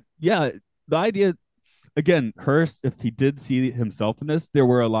the idea. again, Hearst, if he did see himself in this, there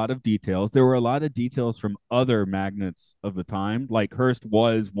were a lot of details. There were a lot of details from other magnates of the time. Like Hearst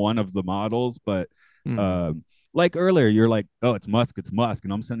was one of the models, but like earlier, you're like, oh, it's Musk,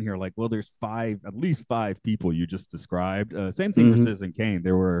 and I'm sitting here like, well, there's at least five people you just described. Same thing with Citizen Kane.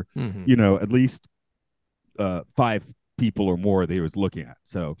 There were, at least five people or more that he was looking at.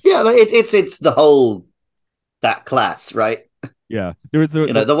 So yeah, like it's the whole that class, right? yeah, there was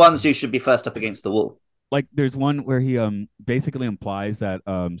the ones who should be first up against the wall. Like there's one where he basically implies that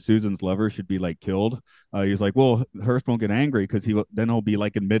Susan's lover should be like killed. He's like, well, Hearst won't get angry because then he'll be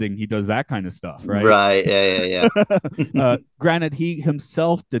like admitting he does that kind of stuff, right? Right. Yeah. Granted, he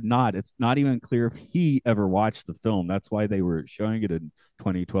himself did not. It's not even clear if he ever watched the film. That's why they were showing it in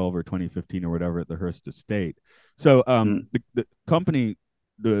 2012 or 2015 or whatever at the Hearst estate. So the company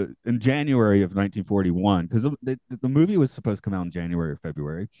in January of 1941, because the movie was supposed to come out in January or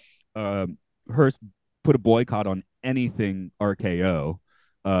February. Hearst put a boycott on anything RKO.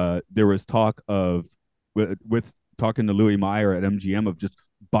 There was talk of with talking to Louis Meyer at MGM of just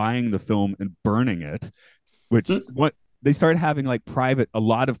buying the film and burning it, which what they started having like a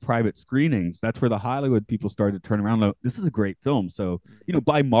lot of private screenings. That's where the Hollywood people started to turn around. Like, this is a great film. So,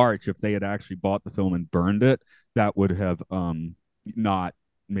 by March, if they had actually bought the film and burned it, that would have not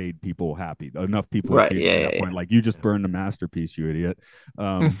made people happy. Enough people right, at that point. Like, you just burned a masterpiece, you idiot.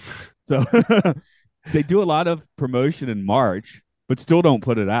 So they do a lot of promotion in March, but still don't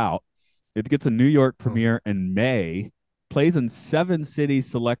put it out. It gets a New York premiere in May, plays in 7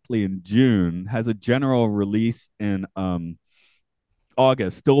 cities selectively in June, has a general release in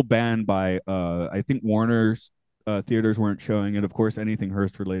August, still banned by, I think Warner's theaters weren't showing it. Of course, anything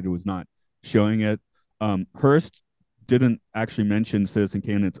Hearst related was not showing it. Hearst didn't actually mention Citizen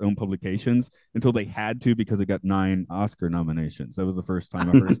Kane in its own publications until they had to, because it got 9 Oscar nominations. That was the first time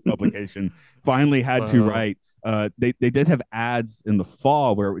a Hearst publication finally had to write. They did have ads in the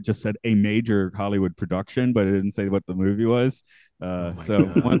fall where it just said a major Hollywood production, but it didn't say what the movie was. Once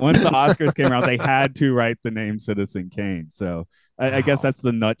the Oscars came out, they had to write the name Citizen Kane. So I guess that's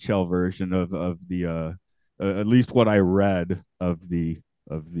the nutshell version of the at least what I read of the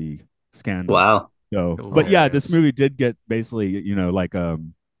scandal. Wow. So, but yeah, this movie did get basically, bopped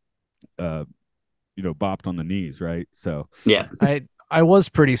on the knees, right? So yeah, I was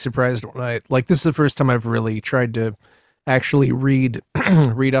pretty surprised when this is the first time I've really tried to actually read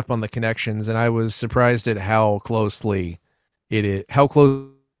up on the connections, and I was surprised at how close he had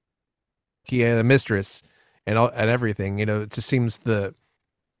a mistress and everything. It just seems the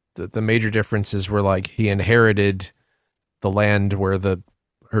major differences were like he inherited the land where the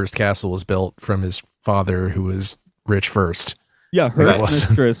Hearst Castle was built from his father, who was rich first. Yeah, Hearst's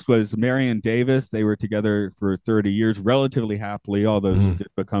mistress was Marion Davis. They were together for 30 years, relatively happily, although she did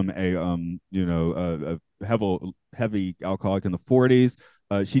become a heavy alcoholic in the 40s.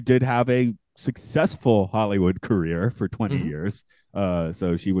 She did have a successful Hollywood career for 20 years.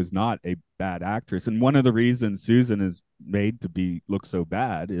 So she was not a bad actress. And one of the reasons Susan is made to look so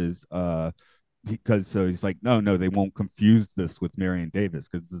bad is because he's like, no, they won't confuse this with Marion Davis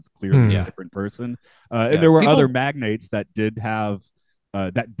because it's clearly a different person. And there were other magnates that did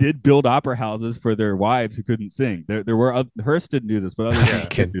build opera houses for their wives who couldn't sing. There were Hearst didn't do this, but others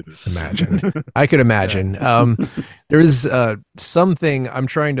could do this. I could imagine. There is something, I'm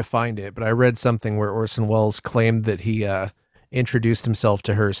trying to find it, but I read something where Orson Welles claimed that he introduced himself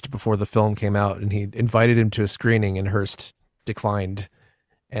to Hearst before the film came out, and he invited him to a screening, and Hearst declined.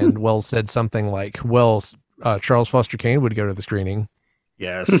 And Wells said something like, Charles Foster Kane would go to the screening.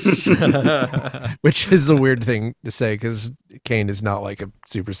 Yes. Which is a weird thing to say because Kane is not like a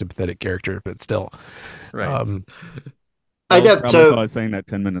super sympathetic character, but still. Right. I was saying that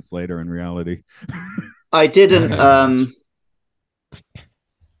 10 minutes later in reality. I didn't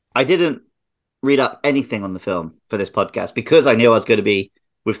read up anything on the film for this podcast because I knew I was going to be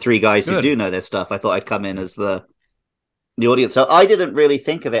with 3 guys who do know their stuff. I thought I'd come in as the audience. So I didn't really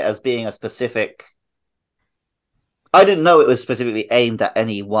think of it as being a specific... I didn't know it was specifically aimed at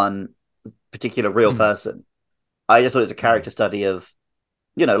any one particular real person. I just thought it was a character study of,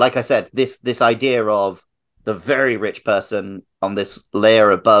 like I said, this idea of the very rich person on this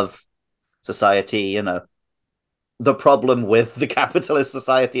layer above society, the problem with the capitalist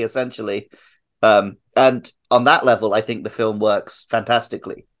society, essentially. And on that level, I think the film works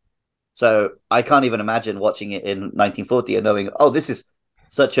fantastically. So I can't even imagine watching it in 1940 and knowing, this is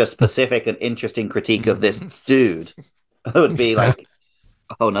such a specific and interesting critique of this dude. It would be like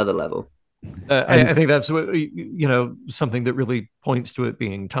a whole nother level. I think that's what, something that really points to it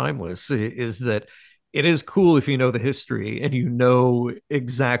being timeless is that it is cool if you know the history and you know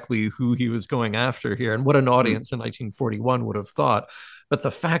exactly who he was going after here and what an audience in 1941 would have thought. But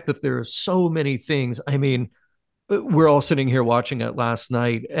the fact that there are so many things, I mean, we're all sitting here watching it last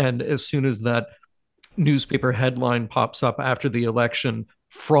night, and as soon as that newspaper headline pops up after the election,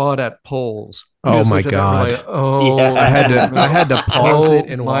 fraud at polls. We Oh just my looked at that, we're God. like, oh, Yeah. I had to pause oh it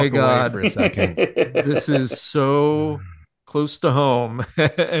and my walk away God. for a second. This is so close to home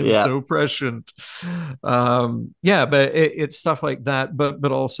and Yeah. so prescient. Yeah, but it's stuff like that,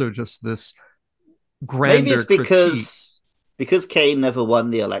 but also just this Maybe grander it's critique. because Kane never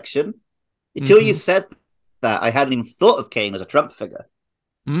won the election. Until you said that, I hadn't even thought of Kane as a Trump figure.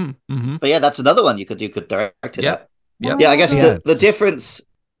 Mm-hmm. But yeah, that's another one you could direct it at. Yep. Yeah, I guess Yeah, the difference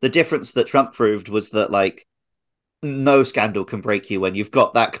that Trump proved was that like no scandal can break you when you've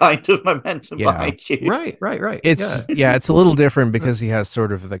got that kind of momentum Yeah. behind you. Right. It's it's a little different because he has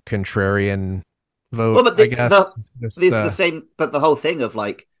sort of the contrarian vote. Well, but I guess the same, but the whole thing of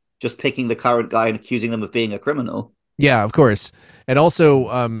like just picking the current guy and accusing them of being a criminal. Yeah, of course. And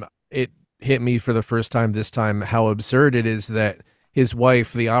also, it hit me for the first time this time how absurd it is that his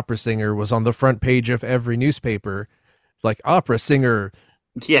wife, the opera singer, was on the front page of every newspaper, like opera singer.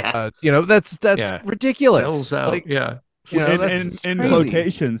 Yeah, That's ridiculous. Sells out. Like, Yeah. In crazy.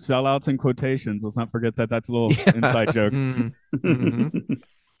 quotations, sellouts in quotations. Let's not forget that. That's a little inside joke.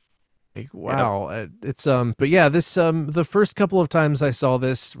 Like, wow. It's but yeah, this the first couple of times I saw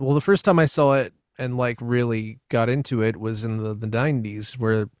this, well, the first time I saw it and like really got into it was in the 90s,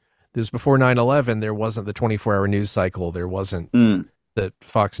 where this was before 9/11. There wasn't the 24-hour news cycle. There wasn't the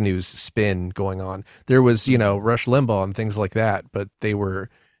Fox News spin going on. There was, Rush Limbaugh and things like that, but they were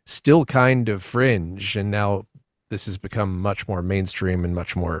still kind of fringe. And now this has become much more mainstream and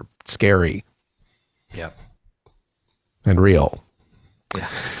much more scary. Yeah. And real. Yeah.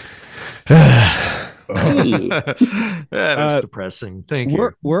 Hey. That is depressing. Thank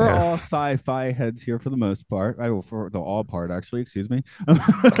you. We're all sci-fi heads here for the most part. For the all part, actually, excuse me.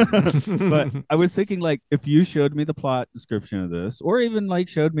 But I was thinking, like, if you showed me the plot description of this, or even like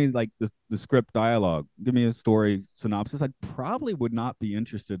showed me like the script dialogue, give me a story synopsis, I probably would not be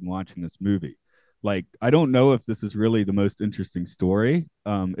interested in watching this movie. Like, I don't know if this is really the most interesting story.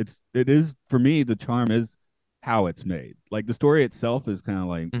 It is for me. The charm is how it's made. Like the story itself is kind of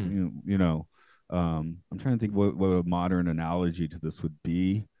like I'm trying to think what a modern analogy to this would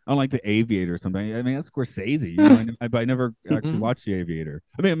be. I don't like The Aviator or something. I mean, that's Scorsese. I never actually watched The Aviator.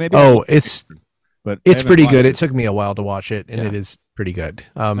 I mean, maybe. It's pretty good. It took me a while to watch it, and it is pretty good.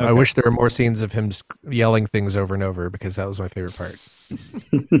 Okay. I wish there were more scenes of him yelling things over and over because that was my favorite part.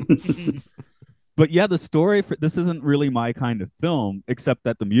 But yeah, the story for this isn't really my kind of film, except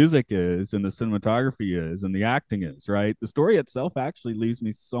that the music is, and the cinematography is, and the acting is, right? The story itself actually leaves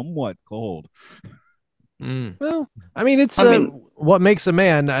me somewhat cold. Well, I mean, what makes a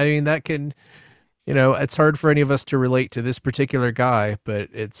man. I mean, that can, it's hard for any of us to relate to this particular guy, but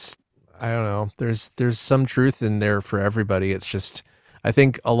I don't know. There's some truth in there for everybody. It's just, I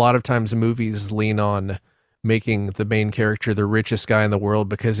think a lot of times movies lean on making the main character the richest guy in the world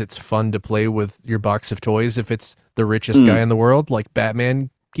because it's fun to play with your box of toys if it's the richest guy in the world. Like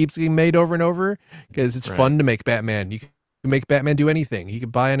Batman keeps getting made over and over because it's fun to make Batman. You can make Batman do anything. He can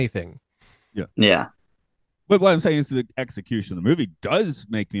buy anything. Yeah. But what I'm saying is the execution of the movie does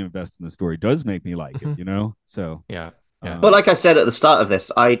make me invest in the story, does make me like it, So Yeah. But like I said at the start of this,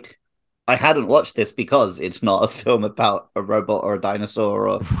 I hadn't watched this because it's not a film about a robot or a dinosaur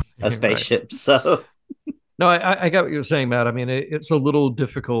or a spaceship. Right. So no, I got what you're saying, Matt. I mean, it's a little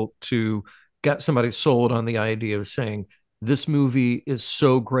difficult to get somebody sold on the idea of saying this movie is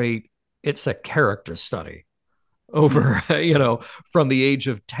so great, it's a character study over, from the age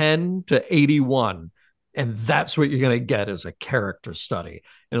of 10 to 81. And that's what you're going to get as a character study.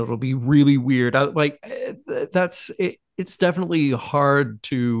 And it'll be really weird. It's definitely hard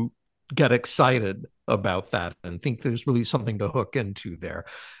to get excited about that and think there's really something to hook into there.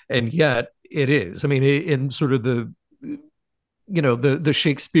 And yet it is. I mean, in sort of the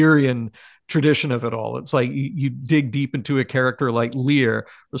Shakespearean tradition of it all, it's like you dig deep into a character like Lear,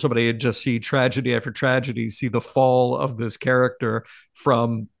 or somebody would just see tragedy after tragedy, see the fall of this character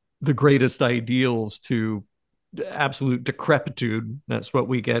from the greatest ideals to absolute decrepitude. That's what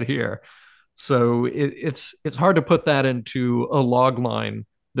we get here. So it's hard to put that into a log line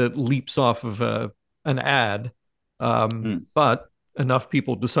that leaps off of an ad. But enough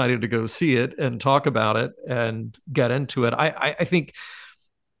people decided to go see it and talk about it and get into it. I think,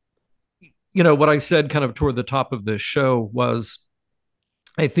 what I said kind of toward the top of this show was,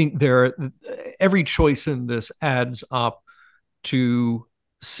 I think every choice in this adds up to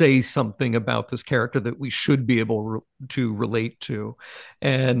say something about this character that we should be able to relate to.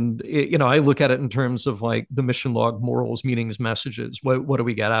 And I look at it in terms of like the mission log: morals, meanings, messages. What do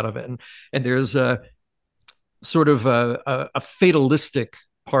we get out of it? And there's a sort of a fatalistic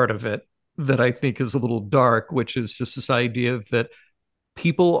part of it that I think is a little dark, which is just this idea that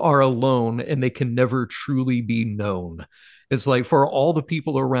people are alone and they can never truly be known. It's like, for all the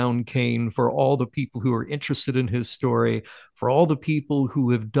people around Kane, for all the people who are interested in his story, for all the people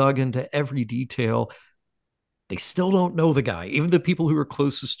who have dug into every detail, they still don't know the guy. Even the people who are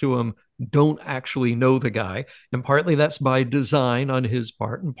closest to him don't actually know the guy. And partly that's by design on his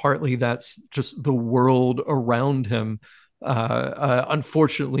part, and partly that's just the world around him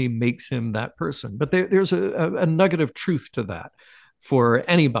unfortunately makes him that person. But there's a nugget of truth to that for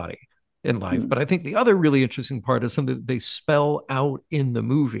anybody in life. But I think the other really interesting part is something that they spell out in the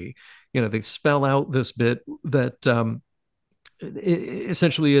movie. They spell out this bit that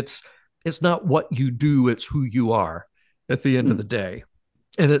essentially it's not what you do, it's who you are at the end of the day.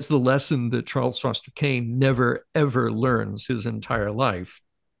 And it's the lesson that Charles Foster Kane never, ever learns his entire life.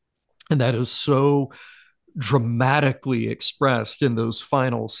 And that is so dramatically expressed in those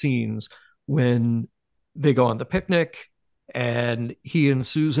final scenes when they go on the picnic and he and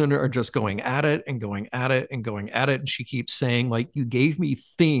Susan are just going at it and going at it and going at it. And she keeps saying, like, you gave me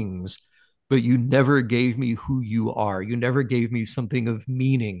things, but you never gave me who you are. You never gave me something of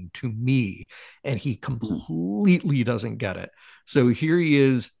meaning to me. And he completely doesn't get it. So here he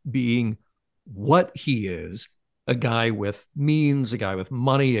is being what he is, a guy with means, a guy with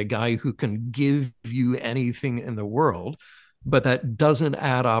money, a guy who can give you anything in the world, but that doesn't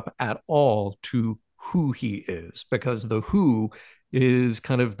add up at all to who he is, because the who is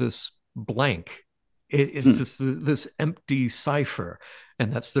kind of this blank. It's just this empty cipher.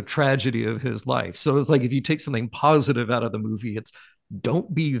 And that's the tragedy of his life. So it's like, if you take something positive out of the movie, it's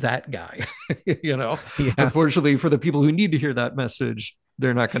don't be that guy. Yeah. Unfortunately, for the people who need to hear that message,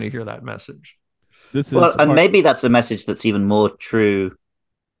 they're not going to hear that message. And maybe that's a message that's even more true.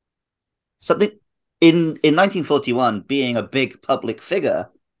 Something in 1941, being a big public figure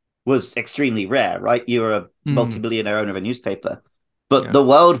was extremely rare, right? You were a multimillionaire owner of a newspaper. But the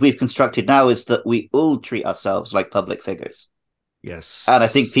world we've constructed now is that we all treat ourselves like public figures. Yes. And I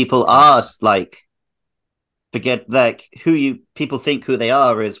think people are like, forget like people think who they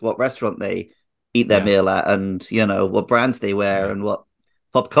are is what restaurant they eat their meal at, and what brands they wear and what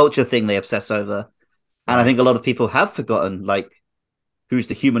pop culture thing they obsess over. And I think a lot of people have forgotten like who's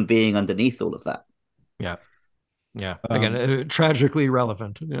the human being underneath all of that. Yeah. Again, tragically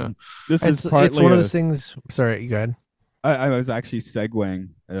relevant. Yeah. It's one of those things. Sorry, you go ahead. I was actually segueing.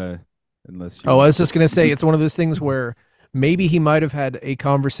 I was just gonna say, it's one of those things where maybe he might have had a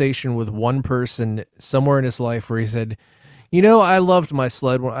conversation with one person somewhere in his life where he said, I loved my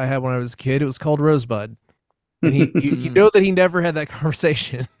sled I had when I was a kid. It was called Rosebud. And you know that he never had that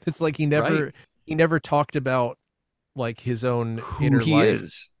conversation. It's like he never talked about like his own who inner he life.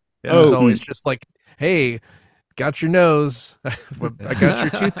 is. It was always just like, hey, got your nose. I got your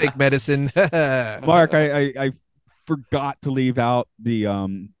toothache medicine. Mark, I forgot to leave out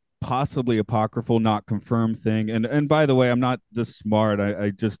the possibly apocryphal, not confirmed thing. And by the way, I'm not this smart.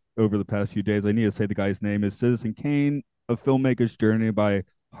 I just, over the past few days, I need to say the guy's name is Citizen Kane, A Filmmaker's Journey by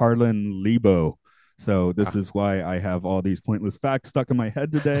Harlan Lebo. So this is why I have all these pointless facts stuck in my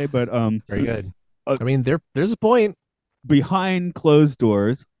head today. But very good. I mean, there's a point. Behind closed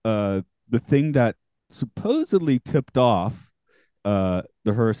doors, the thing that supposedly tipped off the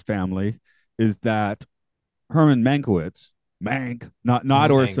Hearst family is that Herman Mankiewicz,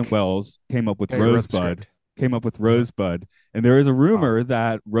 not Orson Welles, came up with Rosebud. And there is a rumor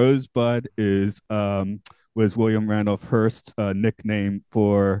that Rosebud was William Randolph Hearst's nickname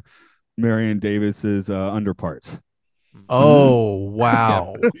for Marion Davis's underparts. Oh,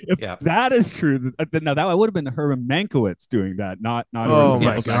 wow. If that is true, now that would have been Herman Mankiewicz doing that, not oh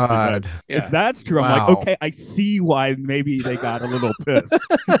my God. If that's true, I'm like, okay, I see why maybe they got a little pissed.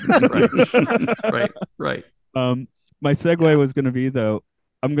 Right. My segue was going to be, though,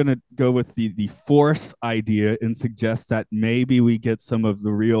 I'm going to go with the force idea and suggest that maybe we get some of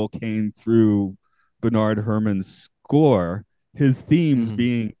the real Kane through Bernard Herrmann's score, his themes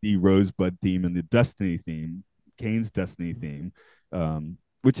being the Rosebud theme and the Destiny theme, Kane's Destiny theme,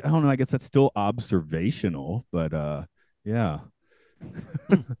 which I don't know, I guess that's still observational, but yeah.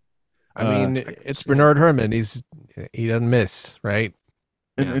 I mean, it's Bernard Herrmann. He doesn't miss, right?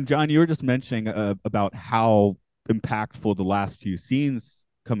 And John, you were just mentioning about how impactful the last few scenes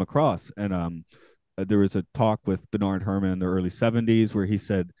come across, and there was a talk with Bernard Herrmann in the early 70s where he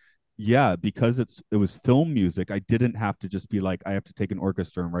said, Yeah, because it was film music, I didn't have to just be like, I have to take an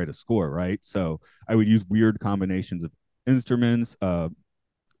orchestra and write a score, right? So I would use weird combinations of instruments.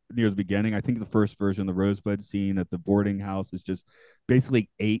 Near the beginning, I think the first version, the Rosebud scene at the boarding house, is just basically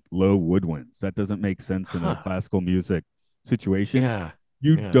 8 low woodwinds. That doesn't make sense in a classical music situation. Yeah.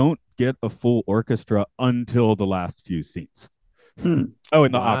 You Yeah. don't get a full orchestra until the last few scenes. Oh,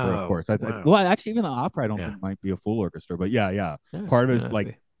 in the opera, of course. Wow. Well, actually, even the opera, I don't Yeah. think might be a full orchestra, but yeah. Yeah, Part of it's yeah,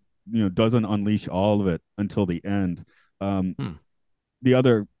 like, doesn't unleash all of it until the end. Hmm. The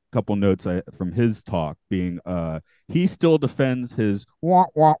other couple notes from his talk being, he still defends his wah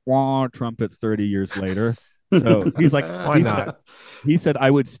wah wah trumpets 30 years later. So he's like, Why not? He said,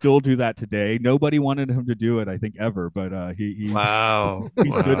 I would still do that today. Nobody wanted him to do it, I think, ever, but he Wow. he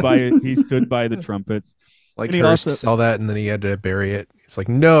stood by it. He stood by the trumpets. Like And he Hearst also- saw that and then he had to bury it. It's like,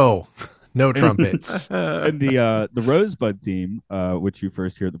 no trumpets. And the Rosebud theme, which you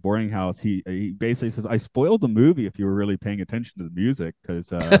first hear at the boarding house, he basically says, I spoiled the movie if you were really paying attention to the music, because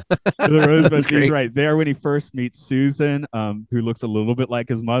the Rosebud theme's right there when he first meets Susan, who looks a little bit like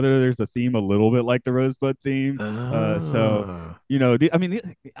his mother. There's a theme a little bit like the Rosebud theme. So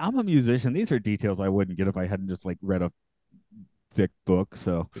I'm a musician. These are details I wouldn't get if I hadn't just like read a thick book.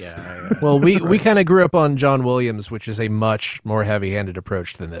 So yeah. Well, we kind of grew up on John Williams, which is a much more heavy-handed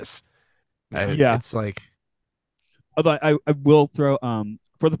approach than this. It's like, although I will throw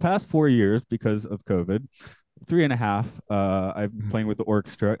for the past 4 years, because of COVID, 3.5, I've been playing with the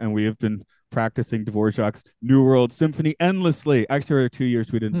orchestra, and we have been practicing Dvorak's New World Symphony endlessly. Actually, 2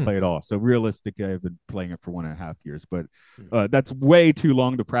 years we didn't play at all. So realistically, I've been playing it for 1.5 years, but that's way too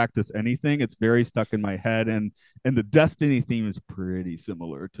long to practice anything. It's very stuck in my head, and the Destiny theme is pretty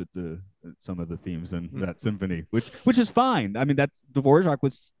similar to some of the themes in that symphony, which is fine. I mean, that Dvorak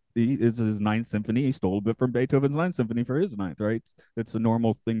is his Ninth Symphony. He stole a bit from Beethoven's Ninth Symphony for his ninth, right? It's a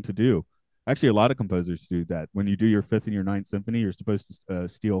normal thing to do. Actually, a lot of composers do that. When you do your Fifth and your Ninth Symphony, you're supposed to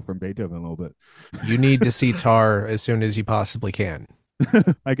steal from Beethoven a little bit. you need to see Tar as soon as you possibly can.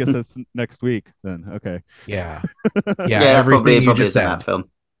 I guess that's next week then. Okay. Yeah. Everything you just said. that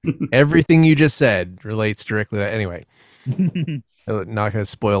film. Everything you just said relates directly to that. Anyway, not going to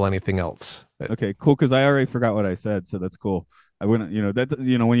spoil anything else. Okay, cool. Because I already forgot what I said, so that's cool. I wouldn't, when you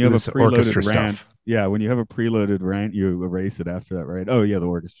have a preloaded rant. Stuff. Yeah, when you have a preloaded rant, you erase it after that, right? Oh yeah, the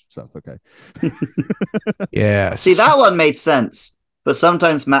orchestra stuff. Okay. Yeah. See, that one made sense, but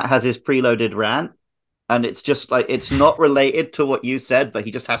sometimes Matt has his preloaded rant, and it's just like it's not related to what you said, but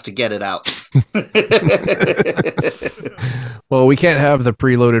he just has to get it out. Well, we can't have the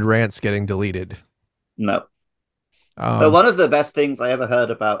preloaded rants getting deleted. No. But one of the best things I ever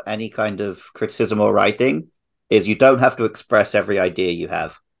heard about any kind of criticism or writing is you don't have to express every idea you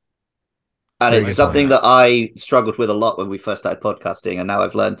have. And Very it's good something point. that I struggled with a lot when we first started podcasting, and now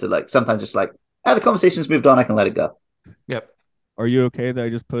I've learned to sometimes just the conversation's moved on, I can let it go. Yep. Are you okay that I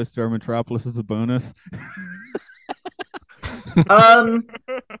just posted our Metropolis as a bonus?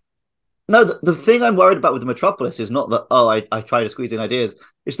 No, the thing I'm worried about with the Metropolis is not that, I try to squeeze in ideas.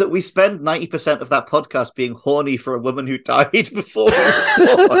 It's that we spend 90% of that podcast being horny for a woman who died before we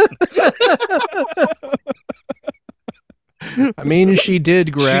were born. I mean, she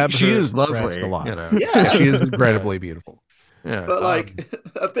did grab she her is lovely, breast a lot. Yeah. She is incredibly beautiful. Yeah. But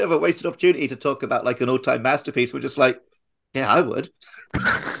a bit of a wasted opportunity to talk about an all-time masterpiece. We're just yeah, I would.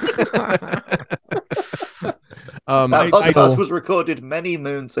 That podcast was recorded many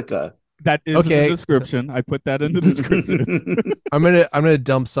moons ago. That is in the description. I put that in the description. I'm gonna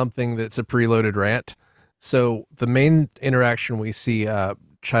dump something that's a preloaded rant. So the main interaction we see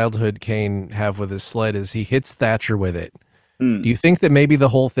childhood Kane have with his sled is he hits Thatcher with it. Do you think that maybe the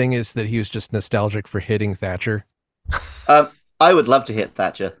whole thing is that he was just nostalgic for hitting Thatcher? I would love to hit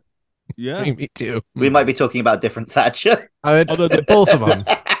Thatcher. Yeah, me too. We might be talking about different Thatcher. Although both of them.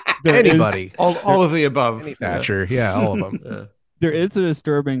 Anybody. All of the above. Any Thatcher. Yeah, all of them. Yeah. There is a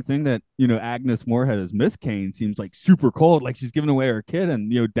disturbing thing that, Agnes Moorehead as Miss Kane seems like super cold, like she's giving away her kid,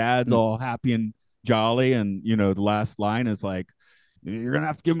 and, Dad's all happy and jolly, and, the last line is like, you're going to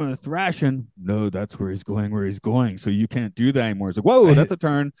have to give him a thrashing. No, that's where he's going. So you can't do that anymore. It's like, whoa, that's a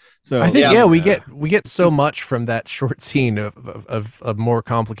turn. So I think, we get so much from that short scene of more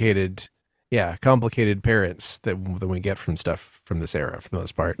complicated parents than we get from stuff from this era for the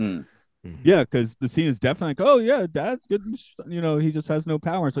most part. Yeah, because the scene is definitely like, oh yeah, Dad's good. He just has no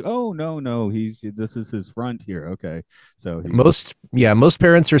power. It's like, oh no, this is his front here. Okay, so most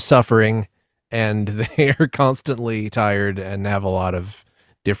parents are suffering, and they are constantly tired and have a lot of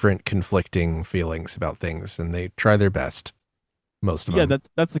different conflicting feelings about things, and they try their best. most of Yeah, them.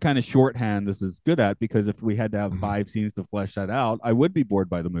 that's the kind of shorthand this is good at, because if we had to have 5 scenes to flesh that out, I would be bored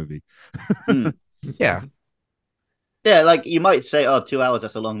by the movie. Yeah. Yeah, like you might say, oh, 2 hours,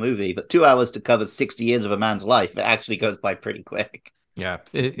 that's a long movie, but 2 hours to cover 60 years of a man's life, it actually goes by pretty quick. Yeah,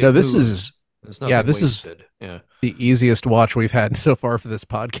 it No, this moves. is There's yeah, nothing this is wasted. Yeah. the easiest watch we've had so far for this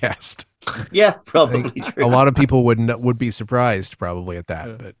podcast. Yeah, I probably think true. a lot of people would be surprised probably at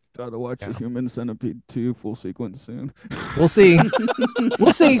that, but Gotta watch Yeah. the Human Centipede 2 full sequence soon. we'll see.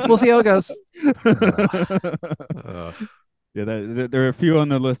 We'll see how it goes. Yeah, there are a few on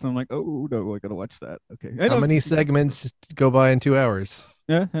the list. I'm like, oh no, I gotta watch that. Okay, How many segments go by in 2 hours?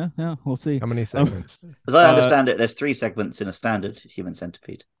 Yeah, we'll see. How many segments? As I understand it, there's 3 segments in a standard Human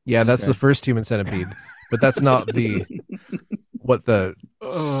Centipede. Yeah, that's Okay. the first Human Centipede, but that's not the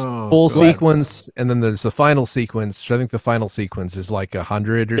Oh, full God. sequence, and then there's the final sequence. Which I think the final sequence is like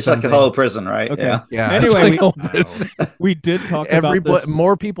 100 or It's something. like a whole prison, right? Okay. Yeah. Yeah. Anyway, it's like a whole prison. We did talk about this.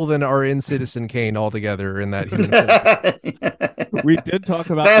 More people than are in Citizen Kane altogether in that Human Centipede. We did talk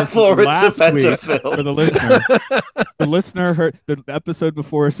about Therefore, this it's a last better week film. for the listener. The listener heard the episode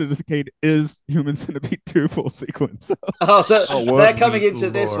before Citizen Kane is Human Centipede 2 full sequence. Oh, so Oh, they're whoops. coming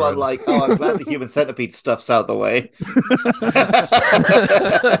into this Lord. one like, oh, I'm glad the Human Centipede stuff's out the way.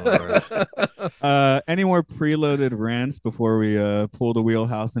 Any more preloaded rants before we pull the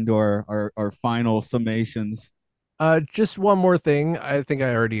wheelhouse into our final summations? Just one more thing. I think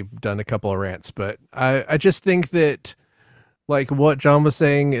I already done a couple of rants, but I just think that, like what John was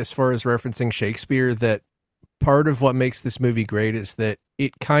saying as far as referencing Shakespeare, that part of what makes this movie great is that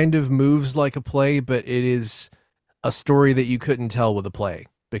it kind of moves like a play, but it is a story that you couldn't tell with a play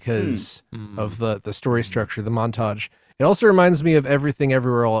because of the story structure, the montage. It also reminds me of Everything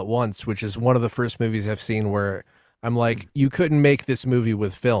Everywhere All at Once, which is one of the first movies I've seen where I'm like, you couldn't make this movie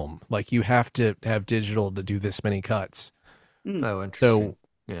with film. Like, you have to have digital to do this many cuts. Oh, interesting. So,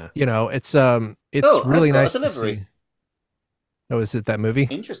 yeah. you know, it's Oh, really I've got a nice to delivery. see. Oh, is it that movie?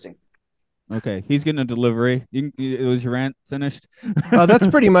 Interesting. Okay, he's getting a delivery. It was your rant finished? That's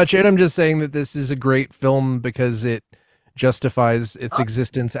pretty much it. I'm just saying that this is a great film because it justifies its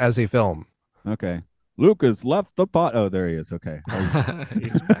existence as a film. Okay. Luke has left the pot. Oh, there he is. Okay.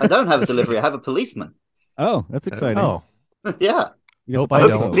 I don't have a delivery. I have a policeman. Oh, that's exciting. Oh, Yeah. You nope, got I I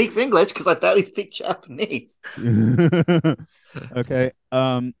hope don't. he speaks English because I barely speak Japanese. the- Okay.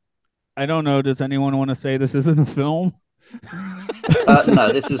 I don't know. Does anyone want to say this isn't a film?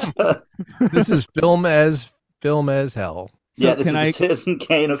 No, this is This is film as hell. yeah, this is can the I? Citizen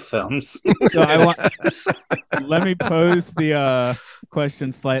Kane of films. So I want. Let me pose the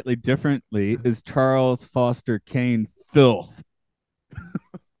question slightly differently. Is Charles Foster Kane filth?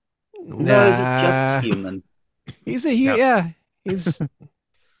 No, he's just human. He's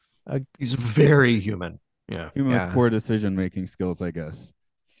He's very human. Yeah. Human Yeah. with poor decision making skills, I guess.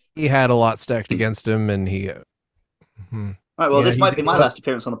 he had a lot stacked against him, and he. Right, well, Yeah, this he might be did my what- last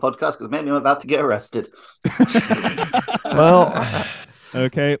appearance on the podcast because maybe I'm about to get arrested. Well,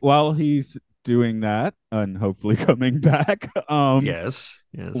 Okay. While he's doing that and hopefully coming back, Yes.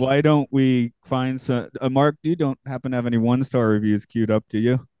 Yes. why don't we find some? Mark, you don't happen to have any 1-star reviews queued up, do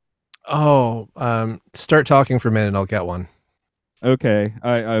you? start talking for a minute, and I'll get one. Okay.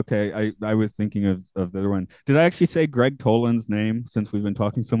 I was thinking of the other one. Did I actually say Greg Tolan's name since we've been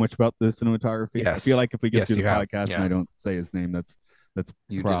talking so much about the cinematography? I Yes. feel like if we get Yes, through the you have. podcast and Yeah. I don't say his name, that's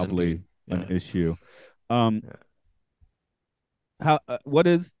You did probably indeed. an issue. Yeah. How what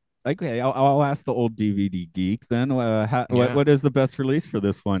is okay? I'll ask the old DVD geek then. Yeah. What is the best release for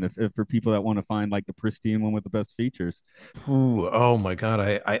this one? If for people that want to find like the pristine one with the best features. Ooh, oh my God.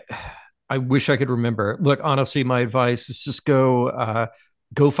 I wish I could remember. Look, honestly, my advice is just go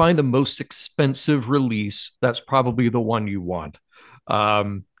find the most expensive release. That's probably the one you want.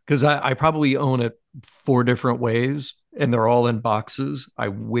 Because I probably own it 4 different ways and they're all in boxes. I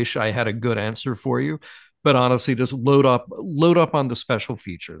wish I had a good answer for you. But honestly, just load up on the special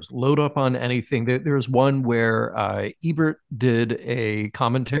features, load up on anything. There's one where Ebert did a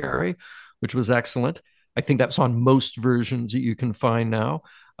commentary, which was excellent. I think that's on most versions that you can find now.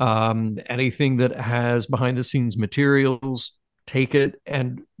 Anything that has behind the scenes materials, take it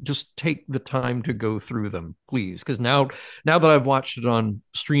and just take the time to go through them, please. Because now that I've watched it on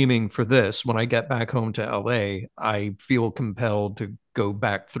streaming for this, when I get back home to LA, I feel compelled to go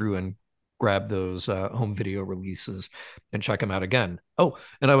back through and grab those home video releases and check them out again. Oh,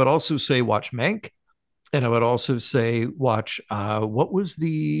 and I would also say watch Mank. And I would also say watch what was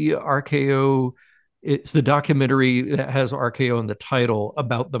the RKO? It's the documentary that has RKO in the title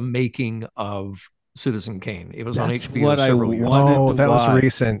about the making of Citizen Kane. It was on That's HBO what I several years wanted ago. Oh, to that was watch.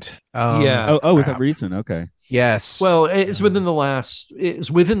 recent. Yeah. Oh, was that crap. recent? Okay. Yes. Well, it's within the last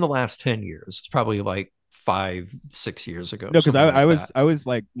 10 years. It's probably like 5-6 years ago. No, because something like that. I was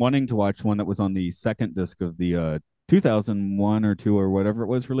like wanting to watch one that was on the second disc of the 2001 or two or whatever it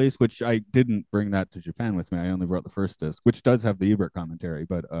was released, which I didn't bring that to Japan with me. I only brought the first disc, which does have the Ebert commentary,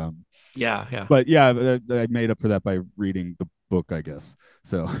 but Yeah. but yeah, I made up for that by reading the book, I guess.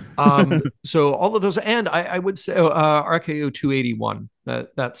 So So all of those, and I would say RKO 281.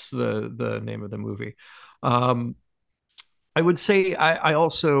 That's the name of the movie. I would say I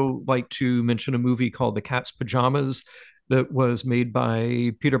also like to mention a movie called The Cat's Pajamas that was made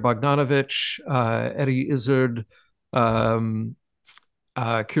by Peter Bogdanovich, Eddie Izzard, Kirsten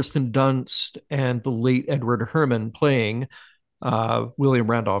Dunst, and the late Edward Herman playing William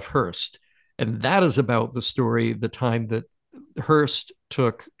Randolph Hearst. And that is about the story, the time that Hearst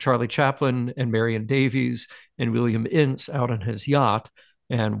took Charlie Chaplin and Marion Davies and William Ince out on his yacht,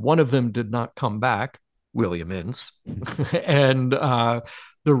 and one of them did not come back, William Ince. And the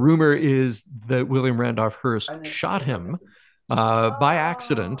rumor is that William Randolph Hearst shot him by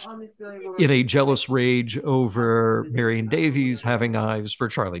accident in a jealous rage over Marion Davies having eyes for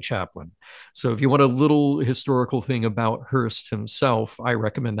Charlie Chaplin. So if you want a little historical thing about Hearst himself, I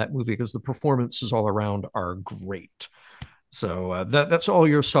recommend that movie because the performances all around are great. So that's all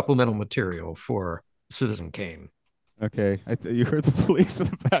your supplemental material for Citizen Kane. okay, you heard the police in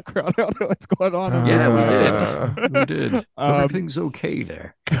the background. I don't know what's going on. Yeah, we did. Everything's okay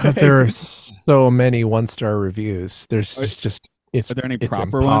there. God, there are so many 1-star reviews. There's just it's. Are there any it's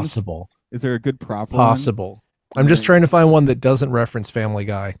proper impossible. ones? Is there a good proper Possible. I'm just trying to find one that doesn't reference Family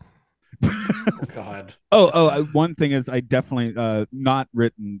Guy. Oh God. One thing is, I definitely not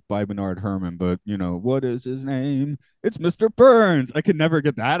written by Bernard Herrmann, but what is his name? It's Mr. Burns. I could never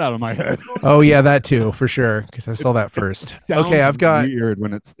get that out of my head. Oh yeah, that too for sure because I saw that first. Okay, I've got weird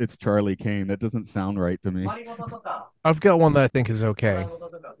when it's Charlie Kane. That doesn't sound right to me. I've got one that I think is okay.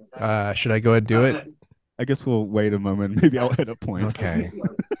 Should I go ahead and do it? I guess we'll wait a moment. Maybe I'll hit a point. Okay.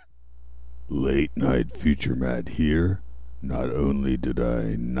 Late Night Future Matt here. Not only did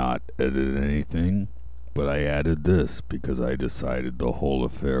I not edit anything, but I added this because I decided the whole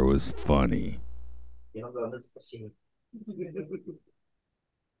affair was funny.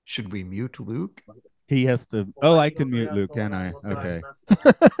 Should we mute Luke? He has to. Oh, I can mute Luke, can I? Okay.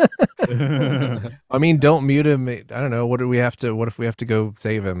 I mean, don't mute him. I don't know. What if we have to go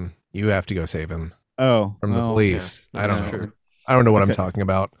save him? You have to go save him Oh, from the police. Yeah, I don't that's know. true. I don't know what I'm talking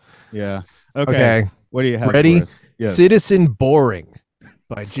about. Yeah. Okay. Okay. What do you have? Ready? For us? Yes. Citizen Boring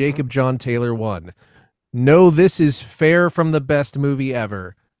by Jacob John Taylor 1. No, this is far from the best movie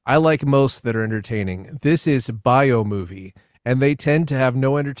ever. I like most that are entertaining. This is bio movie, and they tend to have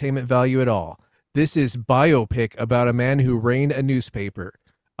no entertainment value at all. This is biopic about a man who ran a newspaper,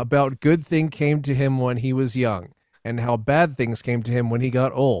 about good thing came to him when he was young, and how bad things came to him when he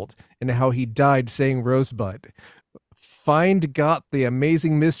got old, and how he died saying Rosebud. Find got the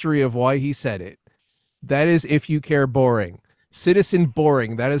amazing mystery of why he said it. That is if you care boring. Citizen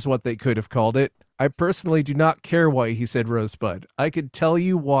Boring, that is what they could have called it. I personally do not care why he said Rosebud. I could tell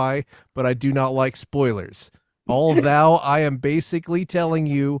you why, but I do not like spoilers. Although I am basically telling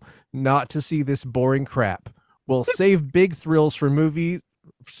you not to see this boring crap. Well, save big thrills for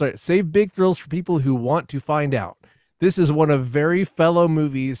people who want to find out. This is one of very fellow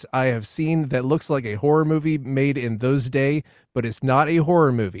movies I have seen that looks like a horror movie made in those days, but it's not a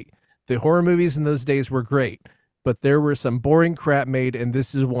horror movie. The horror movies in those days were great, but there were some boring crap made, and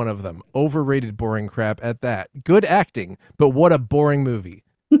this is one of them. Overrated boring crap at that. Good acting, but what a boring movie.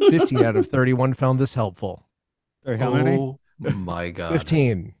 15 out of 31 found this helpful. Sorry, how many? Oh my God.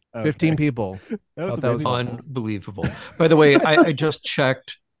 15. Okay. 15 people. That Thought that was amazing. Unbelievable. By the way, I just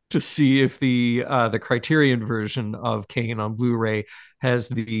checked to see if the Criterion version of Kane on Blu-ray has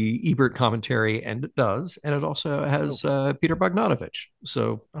the Ebert commentary, and it does, and it also has Peter Bogdanovich.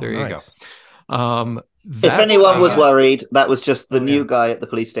 So there you go. If anyone was worried, that was just the new guy at the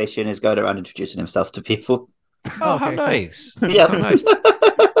police station is going around introducing himself to people. Oh, how nice! Yeah, How nice.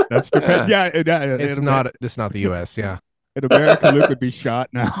 That's Japan. Yeah, It's not the US, yeah. In America, Luke would be shot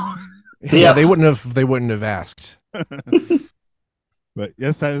now. Yeah, they wouldn't have asked. But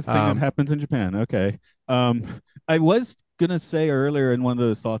yes, that is the thing that happens in Japan. Okay. I was gonna say earlier in one of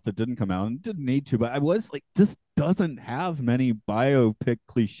those thoughts that didn't come out and didn't need to, but I was like, this doesn't have many biopic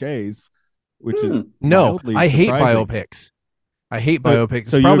cliches, which is no. I hate surprising. biopics. I hate biopics.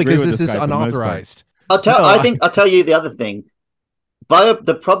 So you probably agree because with this this is guy for the most part? unauthorized. I'll tell you the other thing.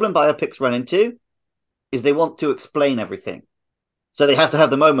 The problem biopics run into is they want to explain everything. So they have to have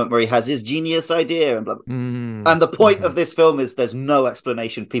the moment where he has his genius idea and blah, blah. And the point of this film is there's no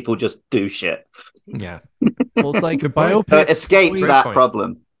explanation. People just do shit. Yeah. Well, it's like Good point. biopics Escapes Great that point.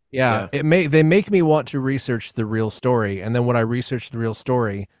 problem. Yeah, they make me want to research the real story, and then when I research the real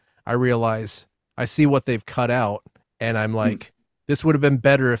story, I realize I see what they've cut out, and I'm like, this would have been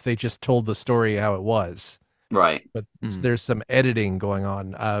better if they just told the story how it was. Right. But there's some editing going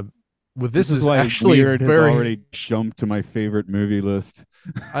on. With This is why actually Weird has very. already jumped to my favorite movie list.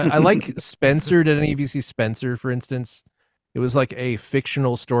 I like Spencer. Did any of you see Spencer, for instance? It was like a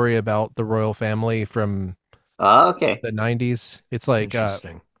fictional story about the royal family from Okay. the 90s. It's like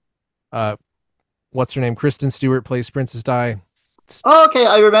Interesting. what's her name? Kristen Stewart plays Princess Di. Okay,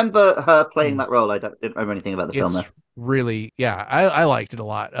 I remember her playing that role. Didn't remember anything about the film It's though. really, yeah, I liked it a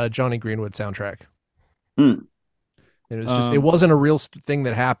lot. Johnny Greenwood soundtrack. Hmm. It was just, it wasn't a real thing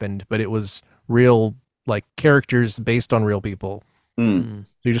that happened, but it was real, like characters based on real people. Hmm.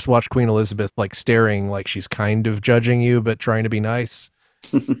 So you just watch Queen Elizabeth like staring, like she's kind of judging you, but trying to be nice.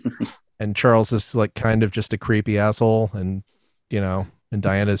 And Charles is like kind of just a creepy asshole, and and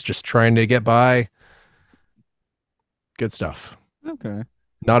Diana's just trying to get by. Good stuff. Okay.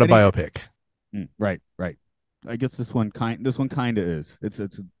 Not a biopic. Right. I guess this one kind of is. It's a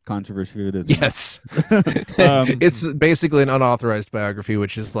controversy. It is. Yes. It's basically an unauthorized biography,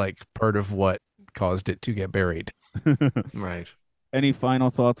 which is like part of what caused it to get buried. Right. Any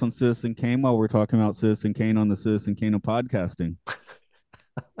final thoughts on Citizen Kane while we're talking about Citizen Kane on the Citizen Kane of podcasting?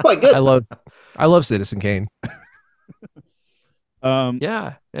 Quite good. I love Citizen Kane.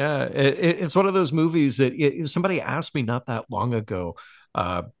 Yeah. It's one of those movies that somebody asked me not that long ago,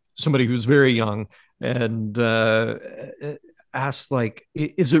 somebody who's very young, and asked, like,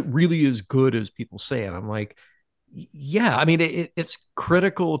 is it really as good as people say? And I'm like, yeah. I mean, it's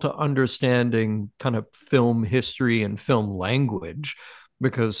critical to understanding kind of film history and film language,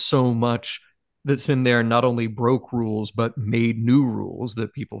 because so much that's in there not only broke rules but made new rules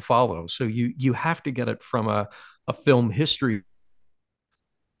that people follow. So you have to get it from a film history.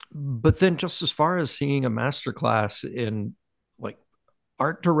 But then, just as far as seeing a masterclass in like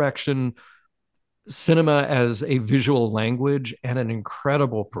art direction, cinema as a visual language, and an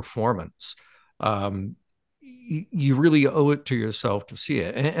incredible performance, you really owe it to yourself to see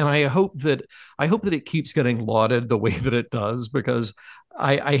it. And I hope that it keeps getting lauded the way that it does, because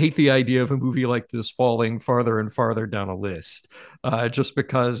I hate the idea of a movie like this falling farther and farther down a list, just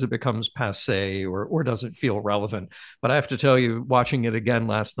because it becomes passe or doesn't feel relevant. But I have to tell you, watching it again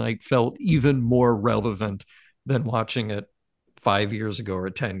last night felt even more relevant than watching it 5 years ago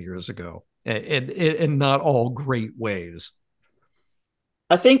or 10 years ago, in not all great ways.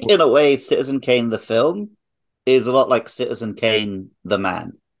 I think in a way, Citizen Kane the film is a lot like Citizen Kane the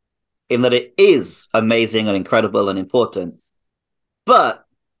man, in that it is amazing and incredible and important, but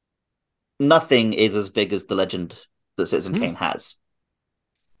nothing is as big as the legend that Citizen Kane has.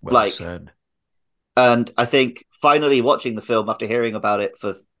 Well said. And I think finally watching the film after hearing about it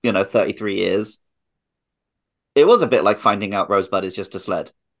for 33 years, it was a bit like finding out Rosebud is just a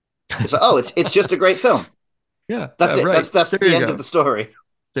sled. It's like, oh, it's just a great film. Yeah, that's it. Right. That's the end of the story.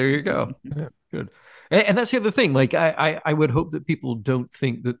 There you go. Yeah, good. And that's the other thing. Like, I would hope that people don't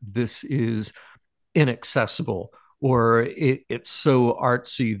think that this is inaccessible, or it's so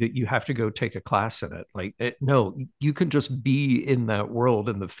artsy that you have to go take a class in it. Like, no, you can just be in that world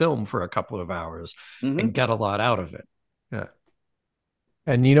in the film for a couple of hours and get a lot out of it. Yeah.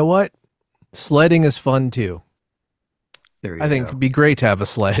 And you know what? Sledding is fun too. I think it'd be great to have a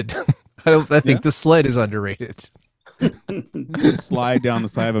sled. I think the sled is underrated. Slide down the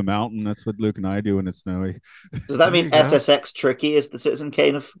side of a mountain. That's what Luke and I do when it's snowy. Does that mean SSX Tricky is the Citizen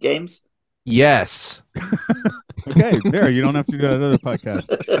Kane of games? Yes. Okay, there. You don't have to do that other podcast.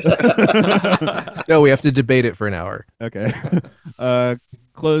 No, we have to debate it for an hour. Okay.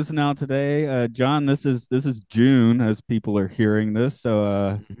 Closing out today, John. This is June as people are hearing this.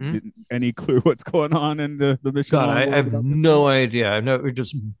 So, any clue what's going on in the mission? God, I have no idea. I know we're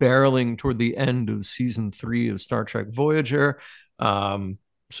just barreling toward the end of season 3 of Star Trek Voyager.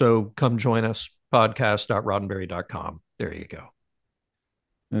 So come join us. Podcast.roddenberry.com. There you go.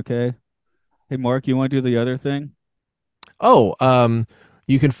 Okay. Hey, Mark, you want to do the other thing? Oh,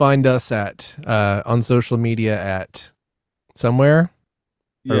 you can find us at on social media at somewhere.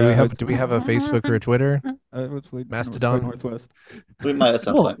 Yeah, do we have a Facebook or a Twitter? Mastodon? Northwest. We might at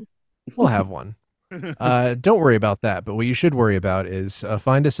some point. We'll have one. Don't worry about that. But what you should worry about is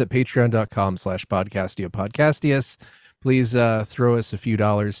find us at patreon.com/podcastiopodcastius. Please throw us a few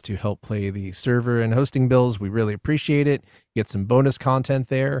dollars to help pay the server and hosting bills. We really appreciate it. Get some bonus content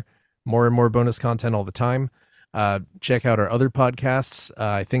there. More and more bonus content all the time. Check out our other podcasts.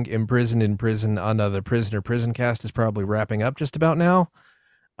 I think Imprisoned in Prison on the Prisoner Prison Cast is probably wrapping up just about now,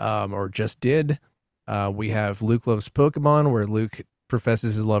 or just did. We have Luke Loves Pokemon, where Luke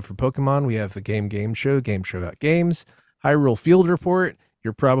professes his love for Pokemon. We have the Game Show About Games, Hyrule Field Report.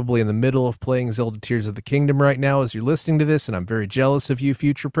 You're probably in the middle of playing Zelda Tears of the Kingdom right now as you're listening to this, and I'm very jealous of you,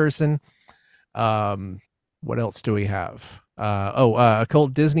 future person. What else do we have?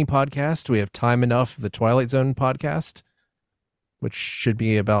 Occult Disney podcast. We have Time Enough, the Twilight Zone podcast, which should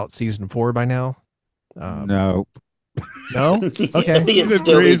be about season 4 by now. No. No? Okay. I think it's Season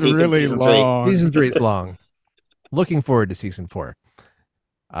still 3 is deep in really season 3. long. Season 3 is long. Looking forward to season 4.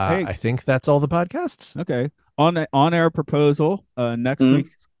 Hey. I think that's all the podcasts. Okay. On-air proposal. Next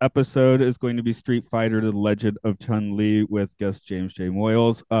week's episode is going to be Street Fighter: The Legend of Chun-Li with guest James J.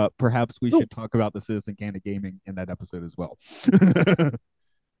 Moyles. Perhaps we should talk about the Citizen Kane of Gaming in that episode as well.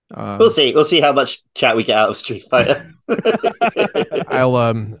 We'll see. We'll see how much chat we get out of Street Fighter.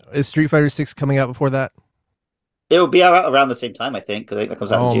 Is Street Fighter 6 coming out before that? It'll be out around the same time, I think, because I think that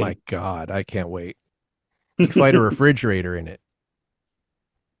comes out in Oh June. my god, I can't wait. You fight a refrigerator in it.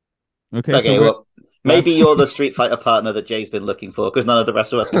 Okay, well, maybe you're the Street Fighter partner that Jay's been looking for, because none of the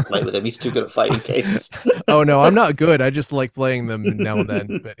rest of us can play with him. He's too good at fighting games. Oh no, I'm not good. I just like playing them now and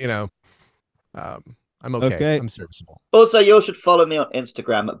then. But I'm okay. I'm serviceable. Also, you all should follow me on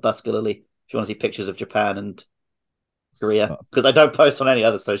Instagram at Buskalily if you want to see pictures of Japan and Korea, because I don't post on any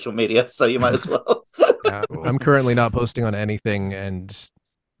other social media, so you might as well. I'm currently not posting on anything, and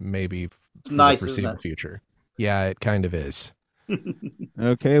maybe for nice, the foreseeable future. Yeah, it kind of is.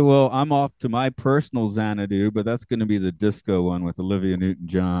 Okay, well, I'm off to my personal Xanadu, but that's going to be the disco one with Olivia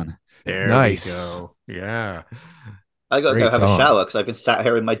Newton-John. There Nice. we go. Yeah. I got to go Great have a song. shower because I've been sat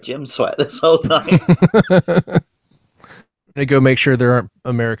here in my gym sweat this whole night. I go make sure there aren't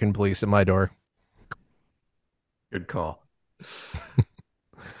American police at my door. Good call.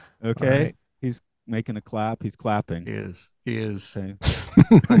 Okay, All right. he's making a clap. He's clapping. He is. Okay.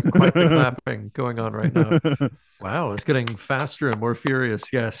 Quite the clapping going on right now. Wow, it's getting faster and more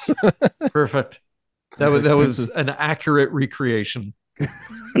furious. Yes. Perfect. That was an accurate recreation.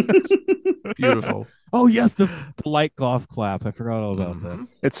 Beautiful. Oh yes, the polite golf clap. I forgot all about that.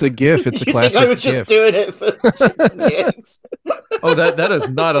 It's a GIF. It's a You think classic I was GIF. just doing it for gigs? Oh, that is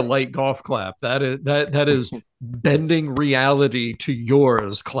not a light golf clap. That is bending reality to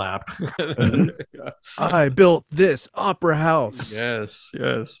yours clap. I built this opera house. Yes.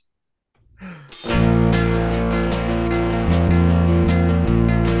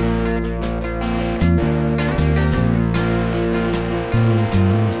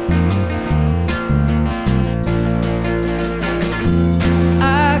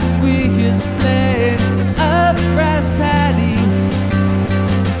 Aqueous plains, a brass patty,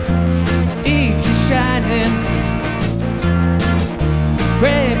 each is shining,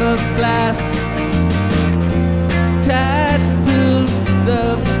 frame of glass, tide pools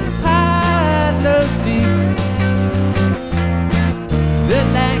of hollow steep, the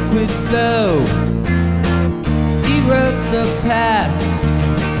languid flow erodes the past,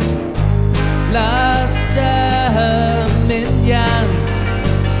 lost dominions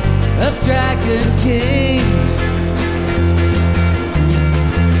of dragon kings.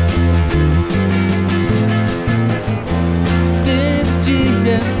 Stingy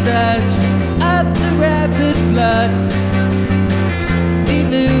and such of the rapid flood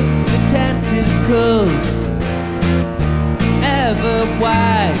elude the tentacles ever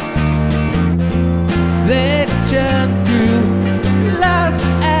wide. They churn through lost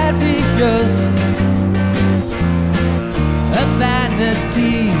areas of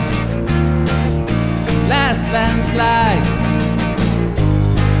vanities. Last landslide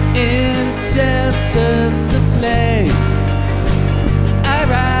in deltas of play. I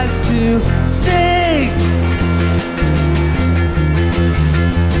rise to sing.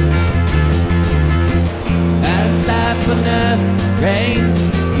 As life on earth reigns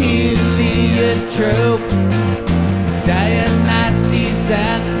heliotrope, Dionysus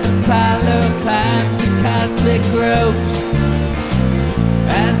and Apollo climb the cosmic ropes.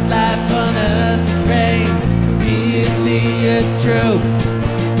 As life on earth reigns heliotrope,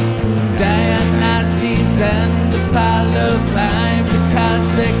 Dionysus and Apollo climb the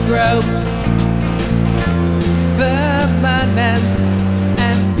cosmic ropes. Permanence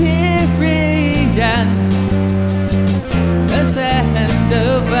and Pyrian ascend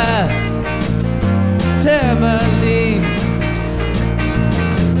over Tourmaline.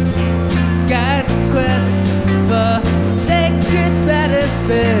 God's quest for sacred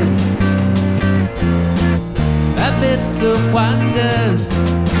medicine amidst the wonders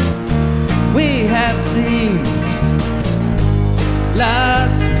we have seen.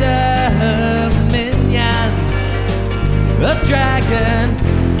 dragon.